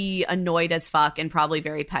would be annoyed as fuck and probably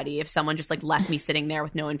very petty if someone just like left me sitting there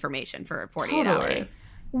with no information for 48 hours.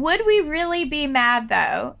 Would we really be mad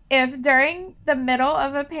though if during the middle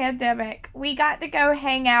of a pandemic we got to go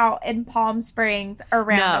hang out in Palm Springs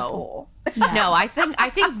around the pool? No, I think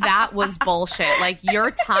that was bullshit. Like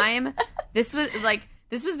your time, this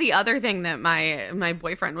was the other thing that my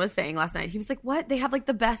boyfriend was saying last night. He was like, "What? They have like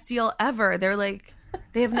the best deal ever. They're like,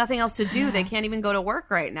 they have nothing else to do. They can't even go to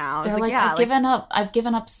work right now." They're like, I've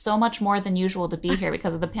given up so much more than usual to be here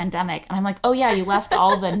because of the pandemic. And I'm like, oh yeah, you left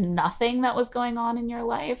all the nothing that was going on in your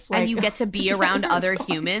life, like, and you get to be around other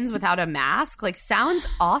humans without a mask. Like, sounds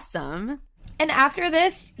awesome. And after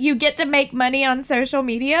this, you get to make money on social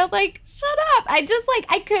media. Like, shut up.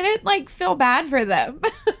 I couldn't like feel bad for them.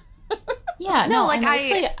 Yeah, no, like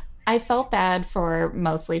I felt bad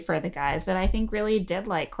mostly for the guys that I think really did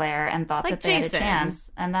like Claire and thought like that they had a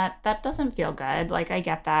chance, and that doesn't feel good. Like I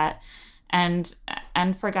get that, and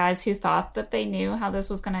for guys who thought that they knew how this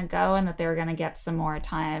was going to go and that they were going to get some more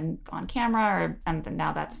time on camera, and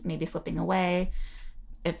now that's maybe slipping away.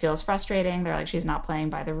 It feels frustrating. They're like, she's not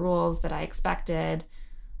playing by the rules that I expected.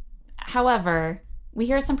 However, we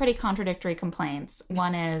hear some pretty contradictory complaints.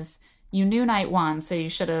 One is, you knew night one, so you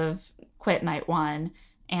should have quit night one.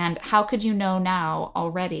 And how could you know now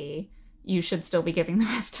already you should still be giving the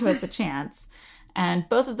rest of us a chance? And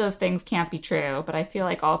both of those things can't be true, but I feel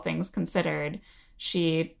like all things considered,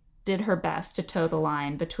 she did her best to toe the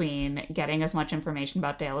line between getting as much information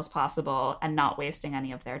about Dale as possible and not wasting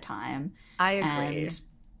any of their time. I agree. And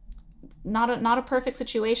not a perfect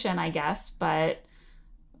situation, I guess, but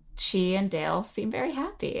she and Dale seem very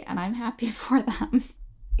happy, and I'm happy for them.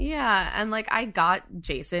 Yeah, and like I got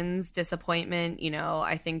Jason's disappointment, you know,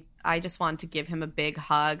 I think I just want to give him a big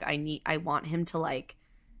hug. I want him to like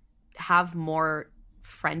have more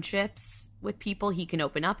friendships with people he can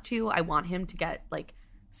open up to. I want him to get like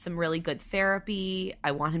some really good therapy.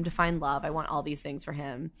 I want him to find love. I want all these things for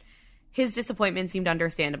him. His disappointment seemed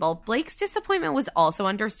understandable. Blake's disappointment was also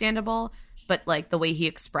understandable, but like the way he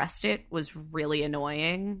expressed it was really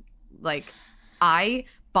annoying. Like, I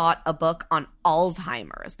bought a book on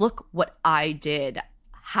Alzheimer's. Look what I did.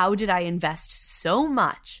 How did I invest so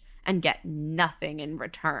much and get nothing in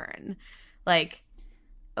return? Like,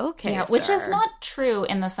 okay, yeah, sir. Which is not true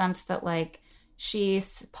in the sense that like she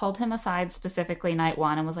pulled him aside specifically night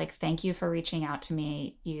one and was like, thank you for reaching out to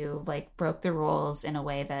me. You like broke the rules in a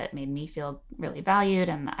way that made me feel really valued,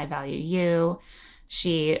 and I value you.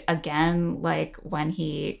 She, again, like when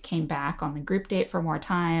he came back on the group date for more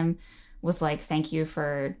time, was like, thank you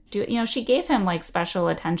for she gave him like special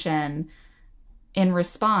attention in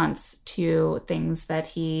response to things that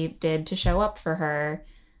he did to show up for her.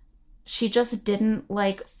 She just didn't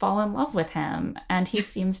like fall in love with him. And he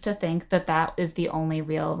seems to think that that is the only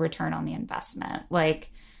real return on the investment.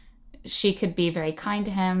 Like, she could be very kind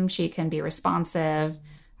to him. She can be responsive.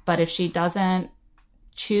 But if she doesn't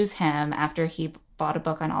choose him after he bought a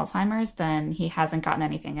book on Alzheimer's, then he hasn't gotten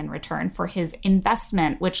anything in return for his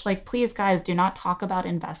investment, which, like, please, guys, do not talk about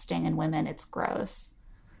investing in women. It's gross.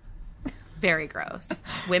 Very gross.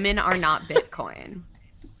 Women are not Bitcoin.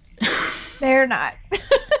 They're not.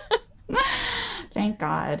 Thank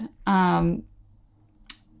God.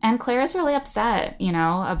 And Claire is really upset,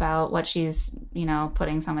 about what she's,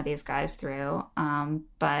 putting some of these guys through.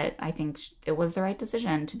 But I think it was the right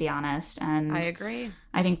decision, to be honest. And I agree.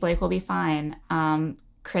 I think Blake will be fine.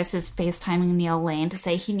 Chris is FaceTiming Neil Lane to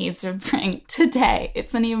say he needs a ring today.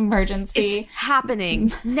 It's an emergency. It's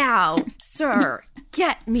happening now, sir.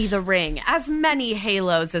 Get me the ring. As many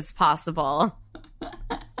halos as possible.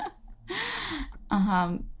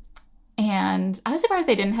 And I was surprised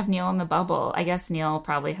they didn't have Neil in the bubble. I guess Neil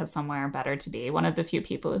probably has somewhere better to be. One of the few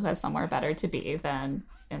people who has somewhere better to be than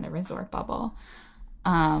in the resort bubble.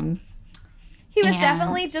 He was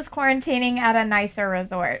definitely just quarantining at a nicer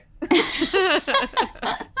resort.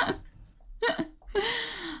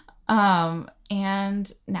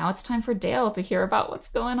 And now it's time for Dale to hear about what's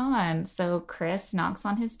going on. So Chris knocks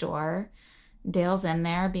on his door. Dale's in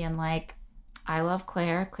there being like, I love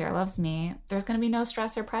Claire. Claire loves me. There's going to be no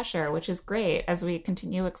stress or pressure, which is great as we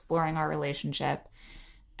continue exploring our relationship.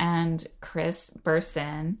 And Chris bursts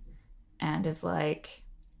in and is like,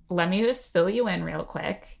 let me just fill you in real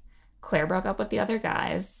quick. Claire broke up with the other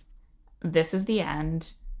guys. This is the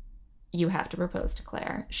end. You have to propose to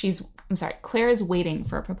Claire. Claire is waiting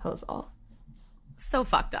for a proposal. So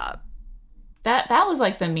fucked up. That was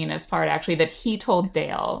like the meanest part, actually, that he told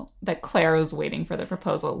Dale that Claire was waiting for the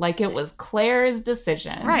proposal. Like it was Claire's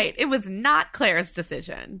decision. Right. It was not Claire's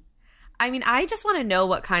decision. I mean, I just want to know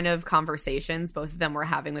what kind of conversations both of them were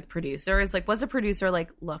having with producers. Like, was a producer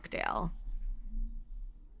like, look, Dale,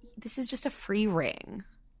 this is just a free ring.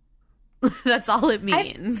 That's all it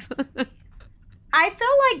means. I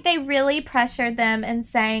feel like they really pressured them in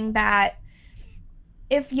saying that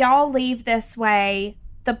if y'all leave this way,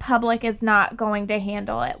 the public is not going to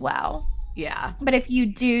handle it well. Yeah. But if you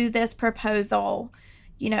do this proposal,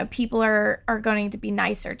 people are going to be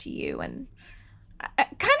nicer to you. And kind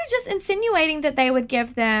of just insinuating that they would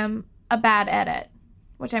give them a bad edit,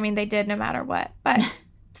 which, I mean, they did no matter what. But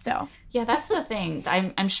still. Yeah, that's the thing.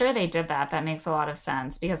 I'm sure they did that. That makes a lot of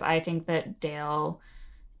sense because I think that Dale,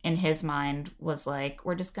 in his mind, was like,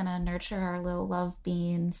 we're just going to nurture our little love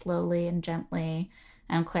bean slowly and gently.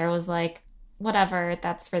 And Claire was like, whatever,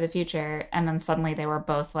 that's for the future. And then suddenly they were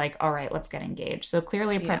both like, all right, let's get engaged. So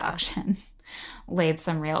clearly production laid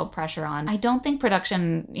some real pressure on. I don't think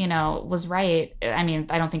production, was right. I mean,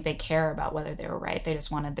 I don't think they care about whether they were right. They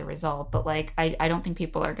just wanted the result. But like, I don't think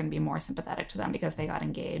people are going to be more sympathetic to them because they got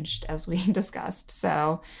engaged, as we discussed.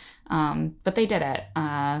 So, but they did it.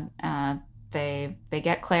 They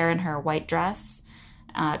get Claire in her white dress.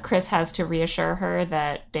 Chris has to reassure her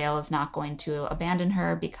that Dale is not going to abandon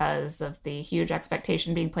her because of the huge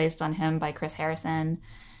expectation being placed on him by Chris Harrison.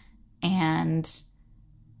 And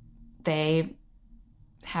they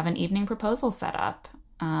have an evening proposal set up.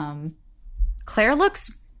 Claire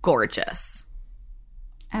looks gorgeous.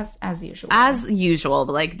 As usual. As usual.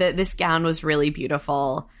 But like this gown was really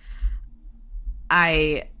beautiful.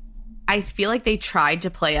 I feel like they tried to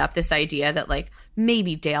play up this idea that like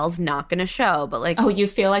maybe Dale's not going to show, but like... Oh, you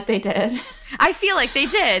feel like they did? I feel like they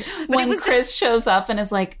did. But when Chris shows up and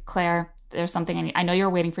is like, Claire, there's something I know you're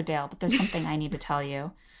waiting for Dale, but there's something I need to tell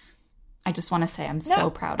you. I just want to say I'm so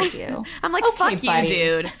proud of you. I'm like, okay, fuck buddy. You,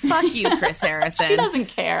 dude. Fuck you, Chris Harrison. She doesn't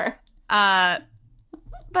care. But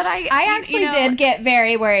I actually did get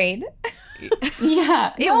very worried.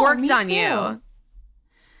 Yeah. It worked on too. You.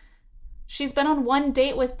 She's been on one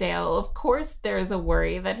date with Dale. Of course there's a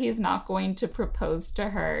worry that he's not going to propose to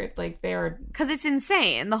her. Like, they're... Because it's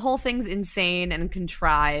insane. The whole thing's insane and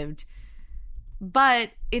contrived.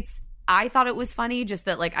 But I thought it was funny just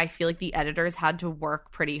that, like, I feel like the editors had to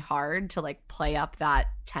work pretty hard to, like, play up that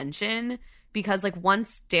tension. Because, like,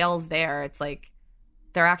 once Dale's there, it's like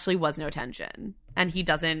there actually was no tension. And he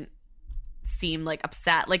doesn't seem, like,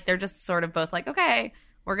 upset. Like, they're just sort of both like, okay,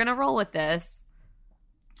 we're going to roll with this.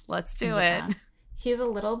 Let's do it. He's a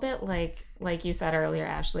little bit like you said earlier,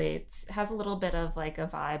 Ashley. It has a little bit of like a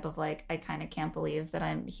vibe of like, I kind of can't believe that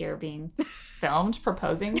I'm here being filmed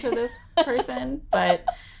proposing to this person. But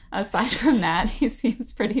aside from that, he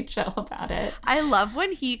seems pretty chill about it. I love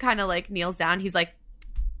when he kind of like kneels down. He's like,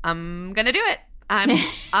 I'm gonna do it. I'm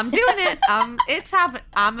doing it. It's happening.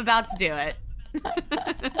 I'm about to do it.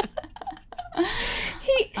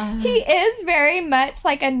 He is very much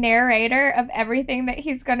like a narrator of everything that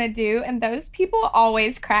he's gonna do, and those people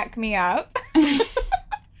always crack me up. And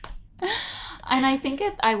I think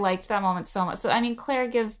I liked that moment so much. So I mean, Claire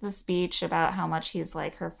gives the speech about how much he's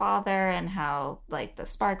like her father and how like the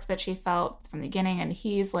spark that she felt from the beginning, and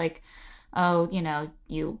he's like, oh, you know,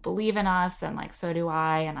 you believe in us, and like so do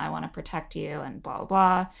I, and I want to protect you, and blah blah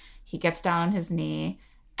blah. He gets down on his knee,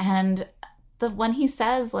 and when he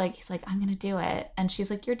says, like, he's like, I'm going to do it. And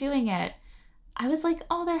she's like, you're doing it. I was like,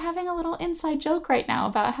 oh, they're having a little inside joke right now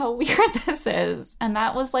about how weird this is. And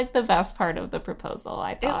that was like the best part of the proposal,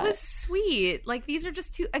 I thought. It was sweet. Like, these are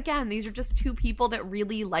just two people that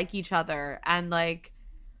really like each other. And like,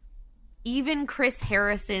 even Chris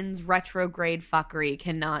Harrison's retrograde fuckery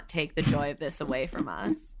cannot take the joy of this away from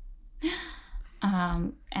us.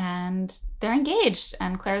 And they're engaged,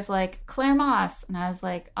 and Claire's like, Claire Moss, and I was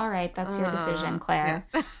like, all right, that's your decision, Claire.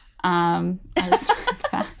 Yeah. I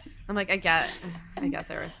respect that. I'm like, I guess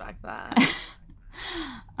I respect that.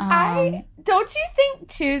 Don't you think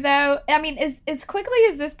too, though? I mean, as quickly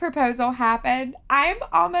as this proposal happened, I'm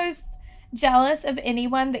almost jealous of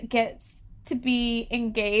anyone that gets to be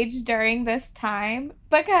engaged during this time,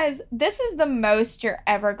 because this is the most you're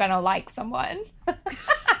ever gonna like someone.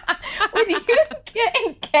 When you get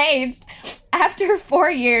engaged after 4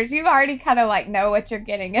 years, you already kind of like know what you're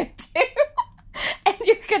getting into. And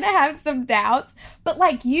you're gonna have some doubts, but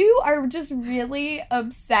like you are just really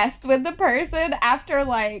obsessed with the person after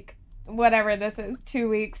like whatever this is, 2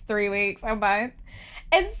 weeks, 3 weeks, a month.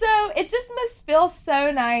 And so it just must feel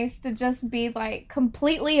so nice to just be like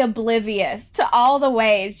completely oblivious to all the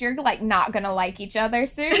ways you're like not gonna like each other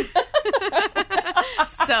soon.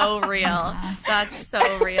 So real. That's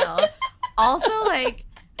so real. Also, like,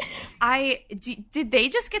 did they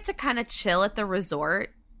just get to kind of chill at the resort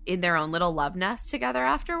in their own little love nest together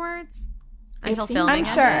afterwards until filming? I'm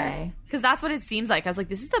sure, because that's what it seems like. I was like,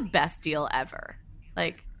 this is the best deal ever.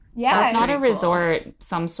 Like, yeah, it's not a resort.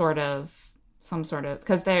 Some sort of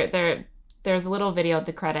because there's a little video at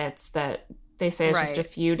the credits that they say it's just a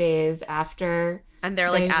few days after. And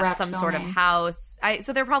they're like at some sort of house.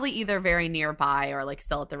 So they're probably either very nearby or like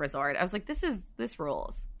still at the resort. I was like, this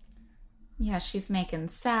rules. Yeah, she's making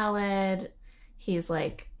salad. He's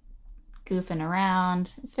like goofing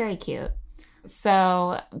around. It's very cute.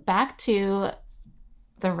 So back to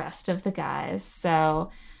the rest of the guys.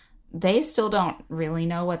 So they still don't really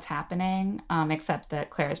know what's happening, except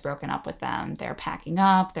that Claire's broken up with them. They're packing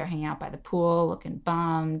up. They're hanging out by the pool, looking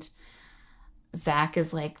bummed. Zach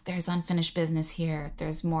is like, there's unfinished business here.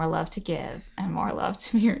 There's more love to give and more love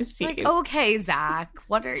to be received. Like, okay, Zach,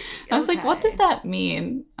 what are you? I was like, what does that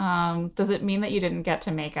mean? Does it mean that you didn't get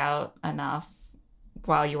to make out enough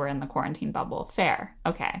while you were in the quarantine bubble? Fair.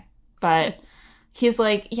 Okay. But he's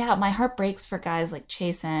like, yeah, my heart breaks for guys like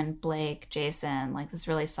Chasen, Blake, Jason. Like, this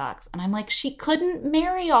really sucks. And I'm like, she couldn't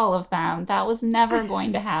marry all of them. That was never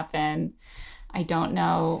going to happen. I don't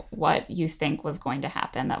know what you think was going to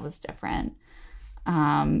happen that was different.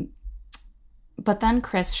 But then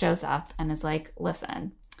Chris shows up and is like,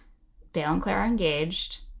 listen, Dale and Claire are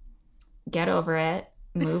engaged. Get over it.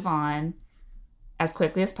 Move on. as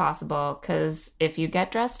quickly as possible, because if you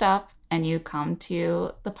get dressed up and you come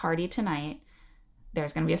to the party tonight,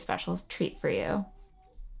 there's going to be a special treat for you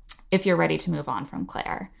if you're ready to move on from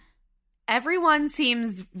Claire. Everyone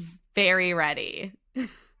seems very ready.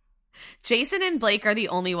 Jason and Blake are the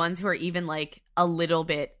only ones who are even like a little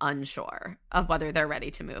bit unsure of whether they're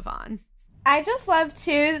ready to move on. I just love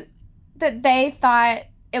too that they thought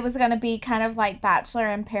it was going to be kind of like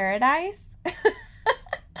Bachelor in Paradise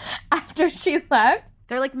after she left.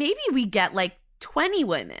 They're like, maybe we get like 20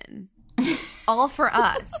 women all for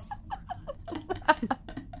us.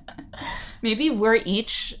 Maybe we're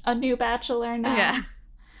each a new bachelor now. Yeah.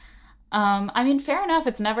 I mean, fair enough.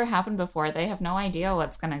 It's never happened before. They have no idea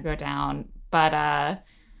what's going to go down. But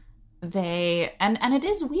they and it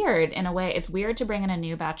is weird in a way. It's weird to bring in a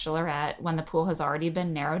new bachelorette when the pool has already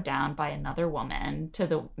been narrowed down by another woman to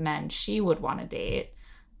the men she would want to date.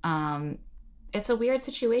 It's a weird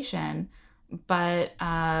situation, but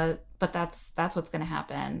that's what's going to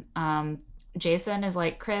happen. Jason is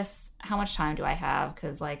like, Chris, how much time do I have?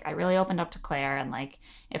 Because, like, I really opened up to Claire, and, like,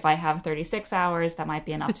 if I have 36 hours, that might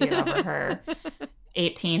be enough to get over her.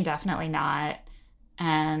 18, definitely not.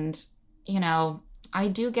 And, you know, I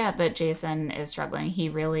do get that Jason is struggling. He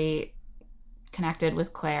really connected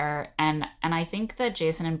with Claire, and I think that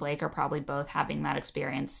Jason and Blake are probably both having that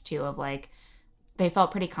experience, too, of, like, they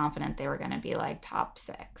felt pretty confident they were going to be, like, top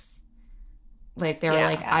 6. Like, they were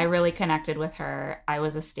like, I really connected with her. I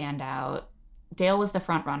was a standout. Dale was the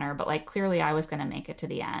front runner, but like clearly I was going to make it to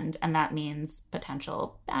the end. And that means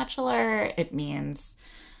potential bachelor. It means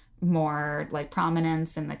more like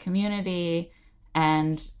prominence in the community.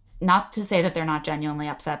 And not to say that they're not genuinely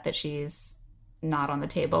upset that she's not on the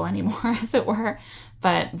table anymore, as it were.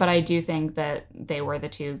 But I do think that they were the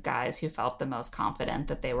two guys who felt the most confident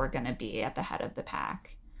that they were going to be at the head of the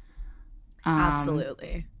pack.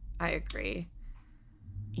 Absolutely. I agree.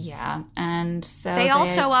 Yeah, and so they all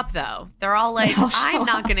show up, though. They're all like, I'm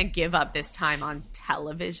not going to give up this time on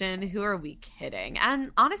television. Who are we kidding?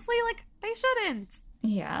 And honestly, like, they shouldn't.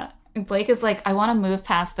 Yeah. Blake is like, I want to move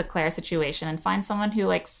past the Claire situation and find someone who,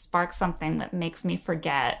 like, sparks something that makes me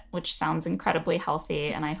forget, which sounds incredibly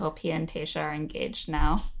healthy, and I hope he and Tayshia are engaged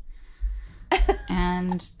now.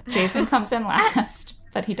 And Jason comes in last,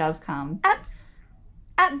 but he does come.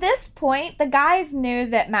 At this point, the guys knew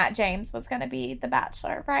that Matt James was going to be the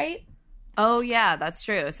Bachelor, right? Oh, yeah, that's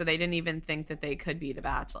true. So they didn't even think that they could be the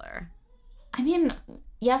Bachelor. I mean,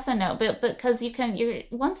 yes and no, but because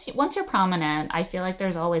once you're prominent, I feel like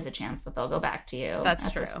there's always a chance that they'll go back to you. That's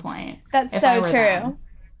at true. This point. That's so true.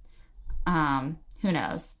 Who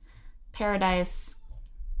knows? Paradise,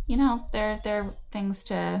 you know, there are things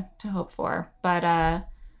to hope for, but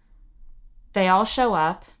they all show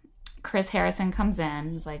up. Chris Harrison comes in.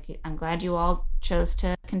 He's like, I'm glad you all chose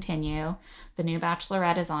to continue. The new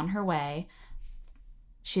bachelorette is on her way.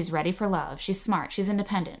 She's ready for love. She's smart. She's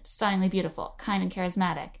independent, stunningly beautiful, kind and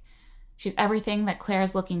charismatic. She's everything that Claire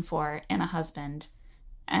is looking for in a husband.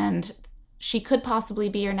 And she could possibly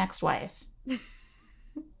be your next wife.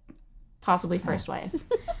 Possibly first wife.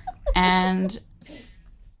 And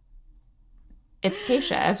it's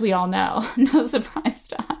Tayshia, as we all know. No surprise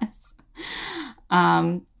to us.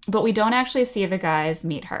 But we don't actually see the guys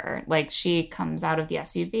meet her. Like, she comes out of the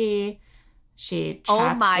SUV. She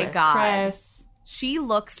chats with Chris. She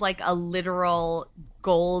looks like a literal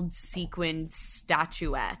gold sequined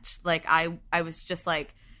statuette. Like, I was just,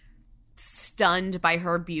 like, stunned by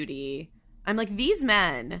her beauty. I'm like, these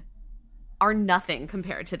men are nothing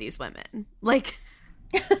compared to these women. Like,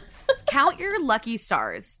 count your lucky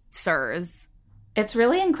stars, sirs. It's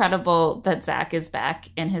really incredible that Zach is back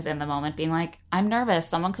in his in the moment being like, I'm nervous.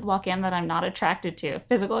 Someone could walk in that I'm not attracted to.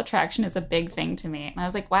 Physical attraction is a big thing to me. And I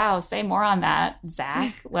was like, wow, say more on that,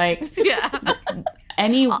 Zach. Like, yeah.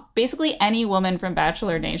 Basically any woman from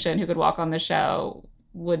Bachelor Nation who could walk on the show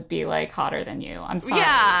would be like hotter than you. I'm sorry.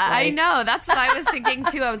 Yeah, like, I know. That's what I was thinking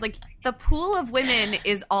too. I was like, the pool of women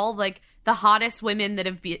is all like the hottest women that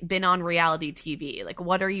have been on reality TV. Like,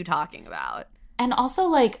 what are you talking about? And also,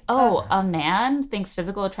 like, oh, a man thinks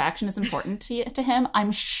physical attraction is important to him.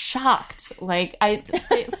 I'm shocked. Like, I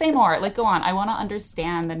say more. Like, go on. I want to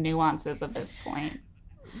understand the nuances of this point.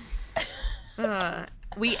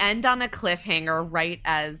 We end on a cliffhanger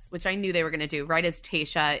which I knew they were going to do, right as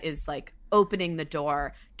Tayshia is, like, opening the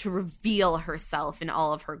door to reveal herself in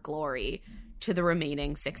all of her glory to the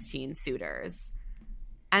remaining 16 suitors.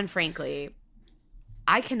 And frankly,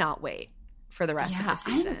 I cannot wait for the rest of the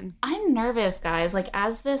season. I'm nervous, guys. Like,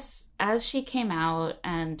 as she came out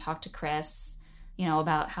and talked to Chris,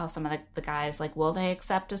 about how some of the guys, like, will they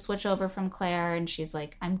accept a switch over from Claire? And she's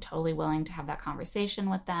like, I'm totally willing to have that conversation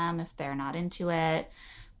with them if they're not into it.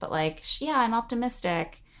 But, like, yeah, I'm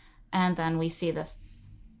optimistic. And then we see the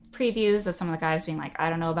previews of some of the guys being like, I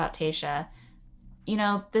don't know about Tayshia.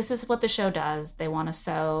 This is what the show does. They want to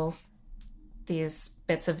sow these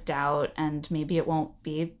bits of doubt, and maybe it won't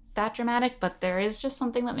be that dramatic, but there is just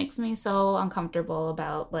something that makes me so uncomfortable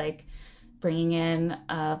about, like, bringing in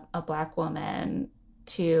a Black woman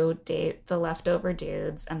to date the leftover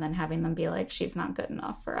dudes and then having them be like, she's not good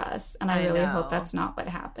enough for us. And I really hope that's not what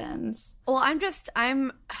happens. Well,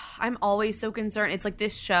 I'm always so concerned. It's like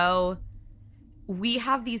this show, we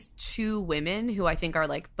have these two women who I think are,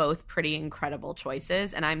 like, both pretty incredible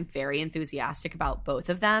choices, and I'm very enthusiastic about both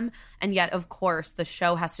of them. And yet, of course, the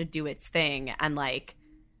show has to do its thing and, like,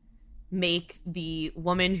 make the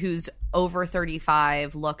woman who's over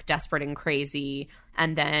 35 look desperate and crazy,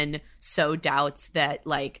 and then sow doubts that,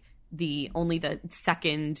 like, the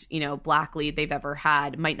second, Black lead they've ever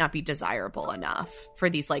had might not be desirable enough for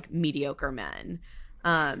these, like, mediocre men.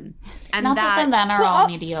 And not that the men are all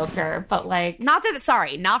mediocre, but, like, not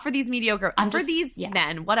for these mediocre,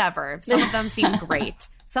 men, whatever. Some of them seem great.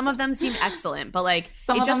 Some of them seem excellent, but, like,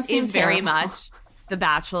 it just is very much The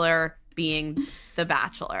Bachelor being The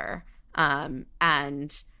Bachelor.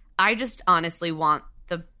 And I just honestly want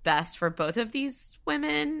the best for both of these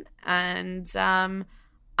women. And, I'm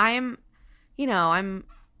trying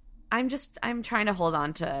to hold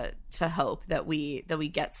on to hope that we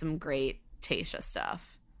get some great Tayshia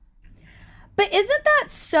stuff. But isn't that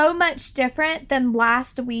so much different than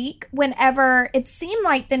last week, whenever it seemed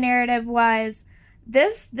like the narrative was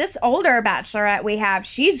this older bachelorette we have,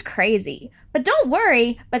 she's crazy. But don't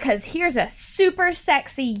worry, because here's a super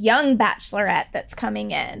sexy young bachelorette that's coming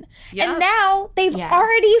in. Yep. And now they've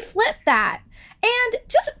already flipped that. And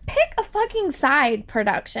just pick a fucking side,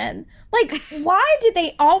 production. Like, why do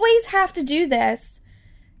they always have to do this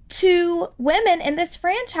to women in this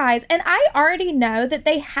franchise? And I already know that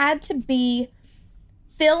they had to be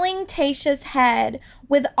filling Tayshia's head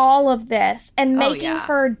with all of this and making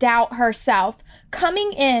her doubt herself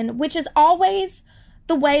coming in, which is always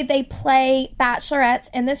the way they play bachelorettes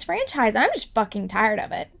in this franchise. I'm just fucking tired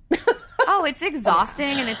of it. Oh, it's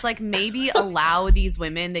exhausting. And it's like, maybe allow these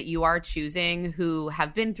women that you are choosing who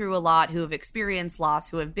have been through a lot, who have experienced loss,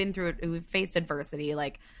 who have faced adversity,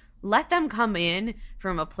 like, let them come in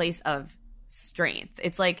from a place of strength.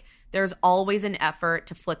 It's like there's always an effort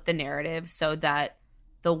to flip the narrative so that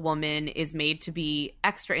the woman is made to be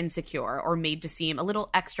extra insecure, or made to seem a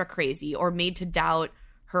little extra crazy, or made to doubt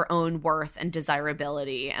her own worth and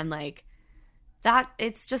desirability. And, like, that,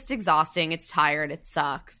 it's just exhausting. It's tired. It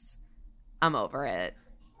sucks. I'm over it.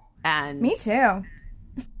 And me too.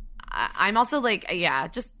 I'm also like,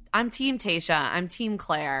 I'm team Tayshia. I'm team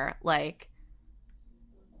Claire. Like,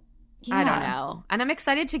 I don't know. And I'm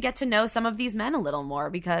excited to get to know some of these men a little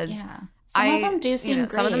more, because some of them do seem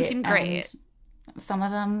great. Some of them seem great. Some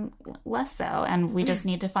of them less so. And we just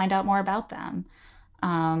need to find out more about them.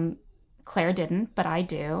 Claire didn't, but I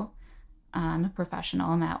do. I'm a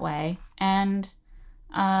professional in that way. And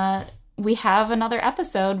we have another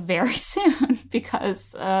episode very soon,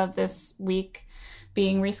 because this week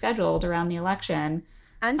being rescheduled around the election.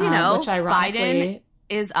 And, which ironically, Biden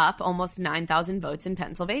is up almost 9,000 votes in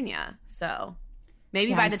Pennsylvania. So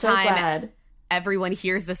maybe by the time everyone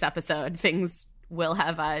hears this episode, things will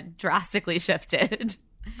have drastically shifted.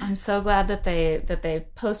 I'm so glad that they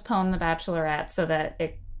postponed The Bachelorette so that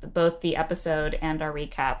both the episode and our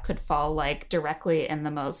recap could fall, like, directly in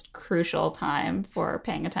the most crucial time for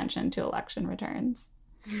paying attention to election returns.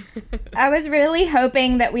 I was really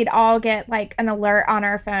hoping that we'd all get, like, an alert on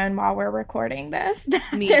our phone while we're recording this.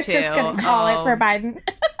 Me They're too. just going to call it for Biden.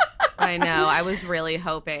 I know. I was really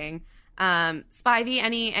hoping. Spivey,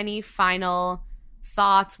 any final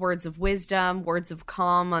thoughts, words of wisdom, words of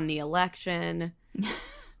calm on the election?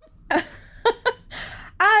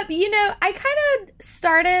 I kind of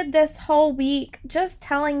started this whole week just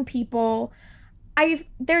telling people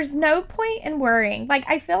there's no point in worrying. Like,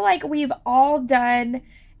 I feel like we've all done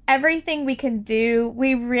everything we can do.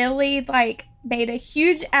 We really, like, made a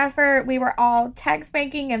huge effort. We were all text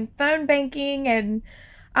banking and phone banking and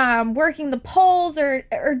working the polls or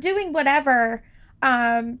doing whatever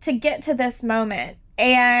to get to this moment.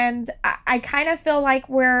 And I kind of feel like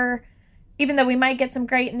even though we might get some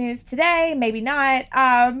great news today, maybe not,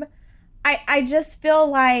 I just feel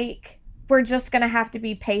like we're just going to have to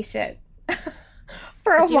be patient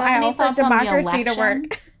for a while for democracy to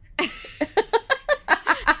work.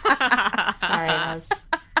 Sorry,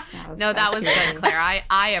 that was good, Claire.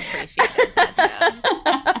 I appreciated that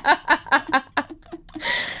joke.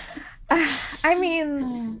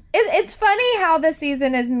 it's funny how the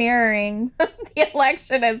season is mirroring the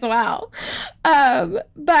election as well.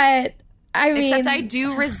 But I mean, except I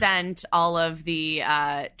do resent all of the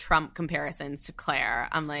Trump comparisons to Claire.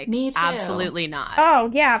 I'm like, me too. Absolutely not. Oh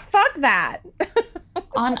yeah, fuck that.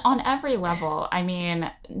 on every level. I mean,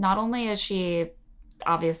 not only is she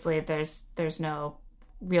obviously there's no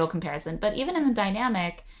real comparison, but even in the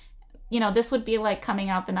dynamic, you know, this would be like coming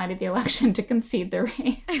out the night of the election to concede the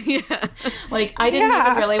race. Yeah. Like, I didn't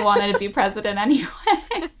even really want to be president anyway.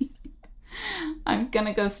 I'm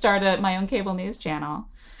gonna go start my own cable news channel.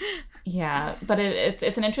 Yeah, but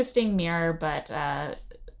it's an interesting mirror, but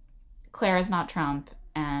Claire is not Trump,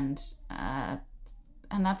 and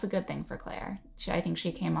that's a good thing for Claire. I think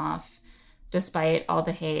she came off, despite all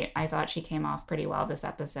the hate, I thought she came off pretty well this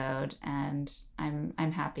episode, and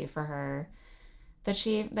I'm happy for her that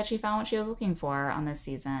she found what she was looking for on this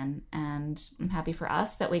season, and I'm happy for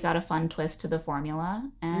us that we got a fun twist to the formula,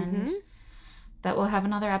 and that we'll have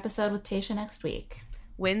another episode with Tayshia next week.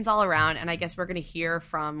 Wins all around, and I guess we're going to hear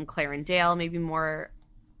from Claire and Dale maybe more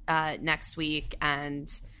next week,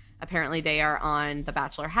 and apparently they are on the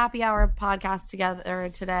Bachelor Happy Hour podcast together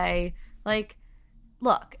today. Like,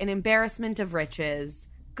 look, an embarrassment of riches,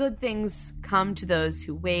 good things come to those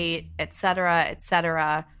who wait, etc.,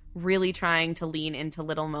 etc., really trying to lean into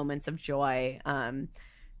little moments of joy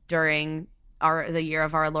during the year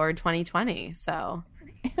of our Lord 2020. So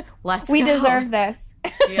we go. Deserve this.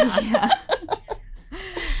 Yeah.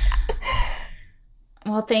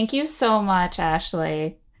 Well, thank you so much,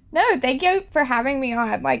 Ashley. No, thank you for having me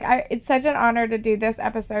on. Like, it's such an honor to do this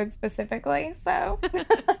episode specifically. So,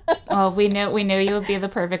 well, we knew you would be the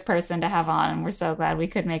perfect person to have on, and we're so glad we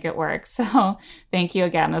could make it work. So, thank you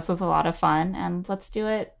again. This was a lot of fun, and let's do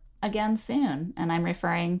it again soon. And I'm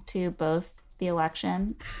referring to both the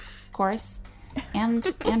election, of course, and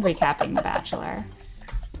recapping The Bachelor.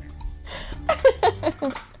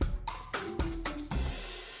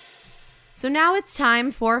 So now it's time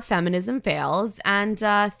for Feminism Fails, and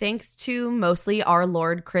thanks to mostly our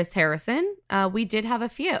Lord Chris Harrison, we did have a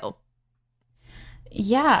few.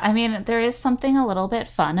 Yeah, I mean, there is something a little bit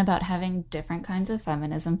fun about having different kinds of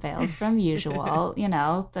feminism fails from usual, you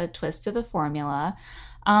know, the twist to the formula.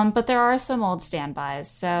 But there are some old standbys.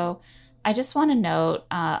 So I just want to note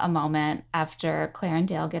a moment after Claire and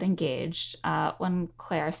Dale get engaged when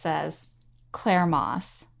Claire says, Claire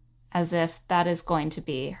Moss, as if that is going to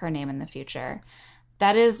be her name in the future.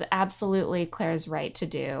 That is absolutely Claire's right to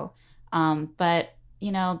do. But,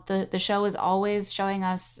 you know, the show is always showing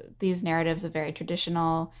us these narratives of very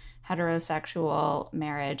traditional heterosexual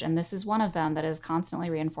marriage. And this is one of them that is constantly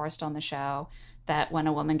reinforced on the show, that when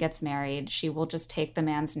a woman gets married, she will just take the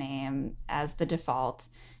man's name as the default,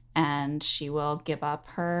 and she will give up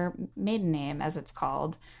her maiden name, as it's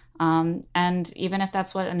called. And even if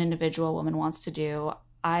that's what an individual woman wants to do,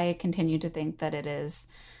 I continue to think that it is,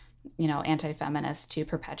 you know, anti-feminist to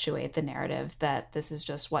perpetuate the narrative that this is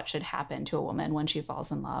just what should happen to a woman when she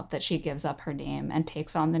falls in love, that she gives up her name and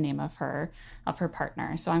takes on the name of her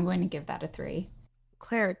partner. So I'm going to give that a 3.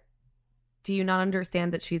 Claire, do you not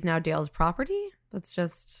understand that she's now Dale's property? That's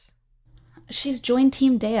just... She's joined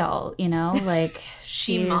Team Dale, you know, like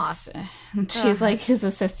she's like his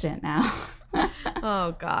assistant now.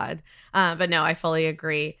 Oh, God. But no, I fully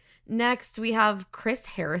agree. Next, we have Chris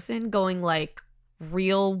Harrison going like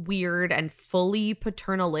real weird and fully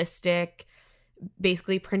paternalistic,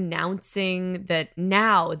 basically pronouncing that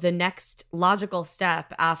now the next logical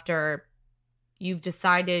step after you've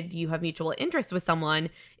decided you have mutual interest with someone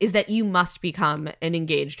is that you must become an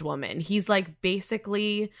engaged woman. He's like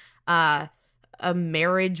basically a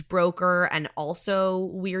marriage broker and also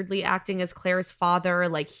weirdly acting as Claire's father.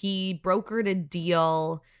 Like, he brokered a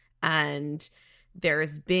deal, and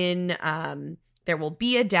there's been there will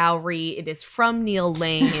be a dowry. It is from Neil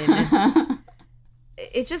Lane.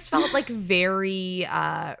 It just felt like very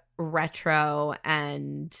retro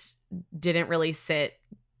and didn't really sit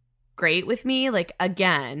great with me. Like,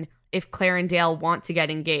 again, if Claire and Dale want to get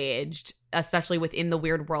engaged, especially within the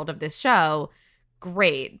weird world of this show,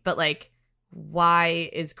 great. But like, why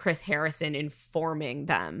is Chris Harrison informing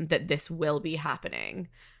them that this will be happening?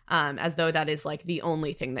 As though that is like the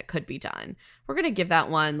only thing that could be done. We're going to give that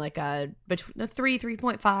one like between a 3,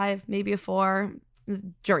 3.5, maybe a 4.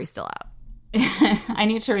 Jury's still out. I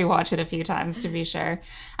need to rewatch it a few times to be sure.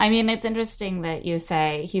 I mean, it's interesting that you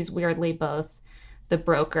say he's weirdly both the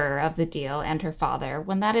broker of the deal and her father,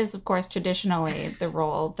 when that is, of course, traditionally the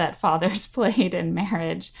role that fathers played in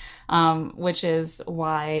marriage, which is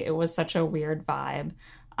why it was such a weird vibe.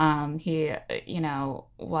 He, you know,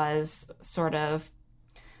 was sort of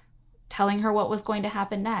telling her what was going to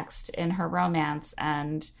happen next in her romance,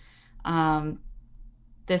 and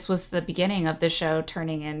This was the beginning of the show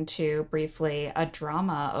turning into briefly a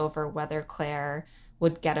drama over whether Claire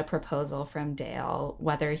would get a proposal from Dale,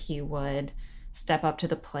 whether he would step up to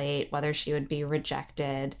the plate, whether she would be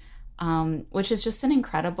rejected, which is just an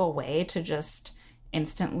incredible way to just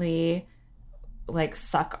instantly like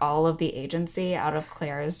suck all of the agency out of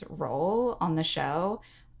Claire's role on the show.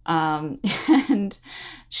 And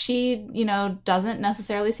she, doesn't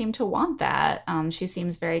necessarily seem to want that. She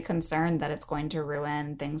seems very concerned that it's going to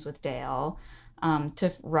ruin things with Dale,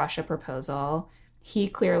 to rush a proposal. He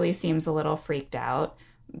clearly seems a little freaked out.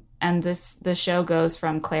 And the show goes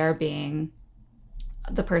from Claire being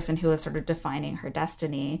the person who is sort of defining her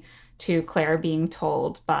destiny to Claire being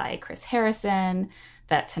told by Chris Harrison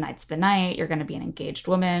that tonight's the night, you're going to be an engaged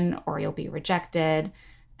woman or you'll be rejected.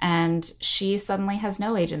 And she suddenly has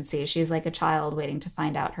no agency. She's like a child waiting to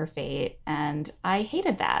find out her fate. And I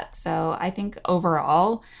hated that. So I think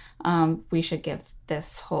overall, we should give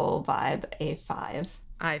this whole vibe a 5.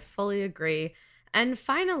 I fully agree. And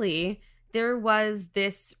finally, there was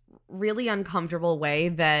this really uncomfortable way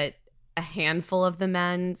that a handful of the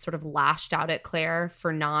men sort of lashed out at Claire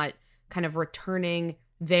for not kind of returning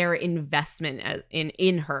their investment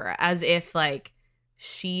in her, as if like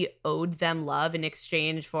she owed them love in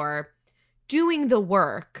exchange for doing the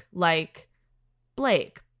work, like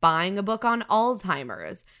Blake buying a book on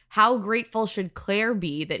Alzheimer's. How grateful should Claire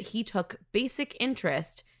be that he took basic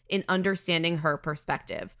interest in understanding her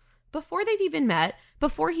perspective? Before they'd even met,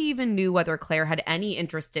 before he even knew whether Claire had any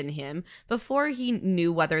interest in him, before he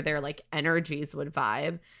knew whether their like energies would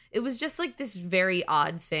vibe. It was just like this very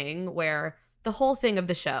odd thing where the whole thing of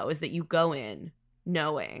the show is that you go in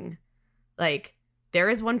knowing like there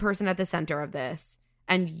is one person at the center of this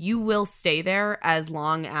and you will stay there as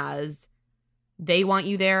long as they want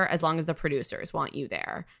you there, as long as the producers want you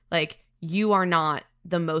there. Like you are not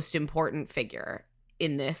the most important figure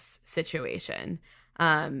in this situation.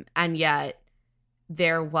 And yet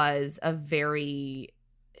there was a very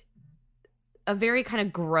kind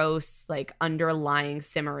of gross, like underlying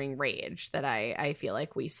simmering rage that I feel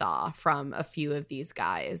like we saw from a few of these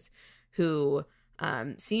guys who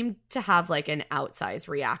seemed to have like an outsized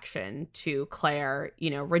reaction to Claire,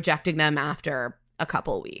 rejecting them after a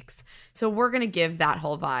couple weeks. So we're going to give that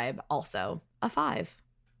whole vibe also a 5.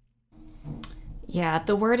 Yeah,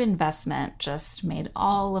 the word investment just made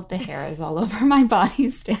all of the hairs all over my body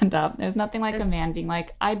stand up. There's nothing like a man being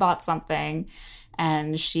like, I bought something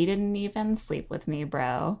and she didn't even sleep with me,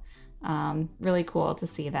 bro. Really cool to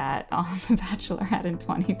see that on The Bachelorette in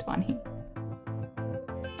 2020.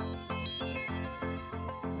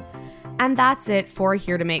 And that's it for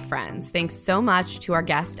Here to Make Friends. Thanks so much to our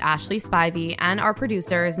guest, Ashley Spivey, and our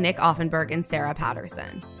producers, Nick Offenberg and Sarah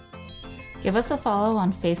Patterson. Give us a follow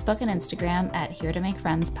on Facebook and Instagram at Here to Make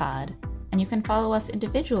Friends Pod. And you can follow us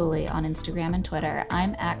individually on Instagram and Twitter.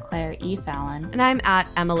 I'm at Claire E. Fallon. And I'm at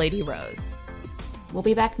Emma Lady Rose. We'll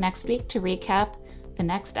be back next week to recap the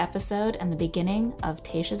next episode and the beginning of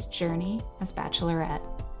Tayshia's journey as Bachelorette.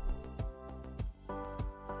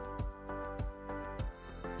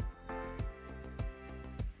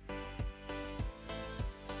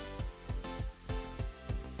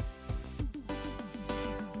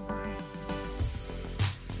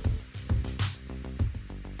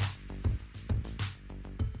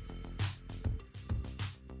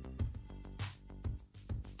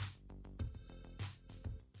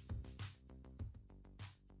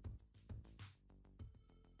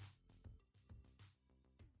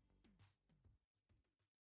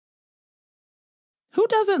 Who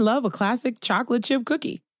doesn't love a classic chocolate chip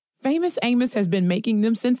cookie? Famous Amos has been making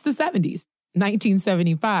them since the 70s,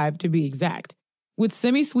 1975 to be exact. With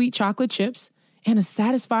semi-sweet chocolate chips and a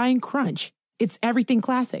satisfying crunch, it's everything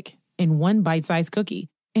classic in one bite-sized cookie,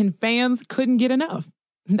 and fans couldn't get enough.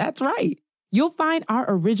 That's right. You'll find our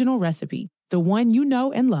original recipe, the one you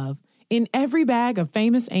know and love, in every bag of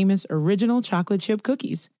Famous Amos original chocolate chip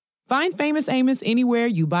cookies. Find Famous Amos anywhere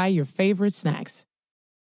you buy your favorite snacks.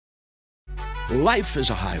 Life is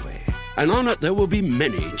a highway, and on it there will be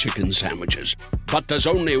many chicken sandwiches. But there's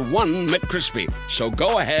only one McCrispy. So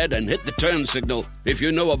go ahead and hit the turn signal if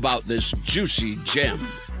you know about this juicy gem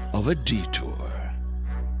of a detour.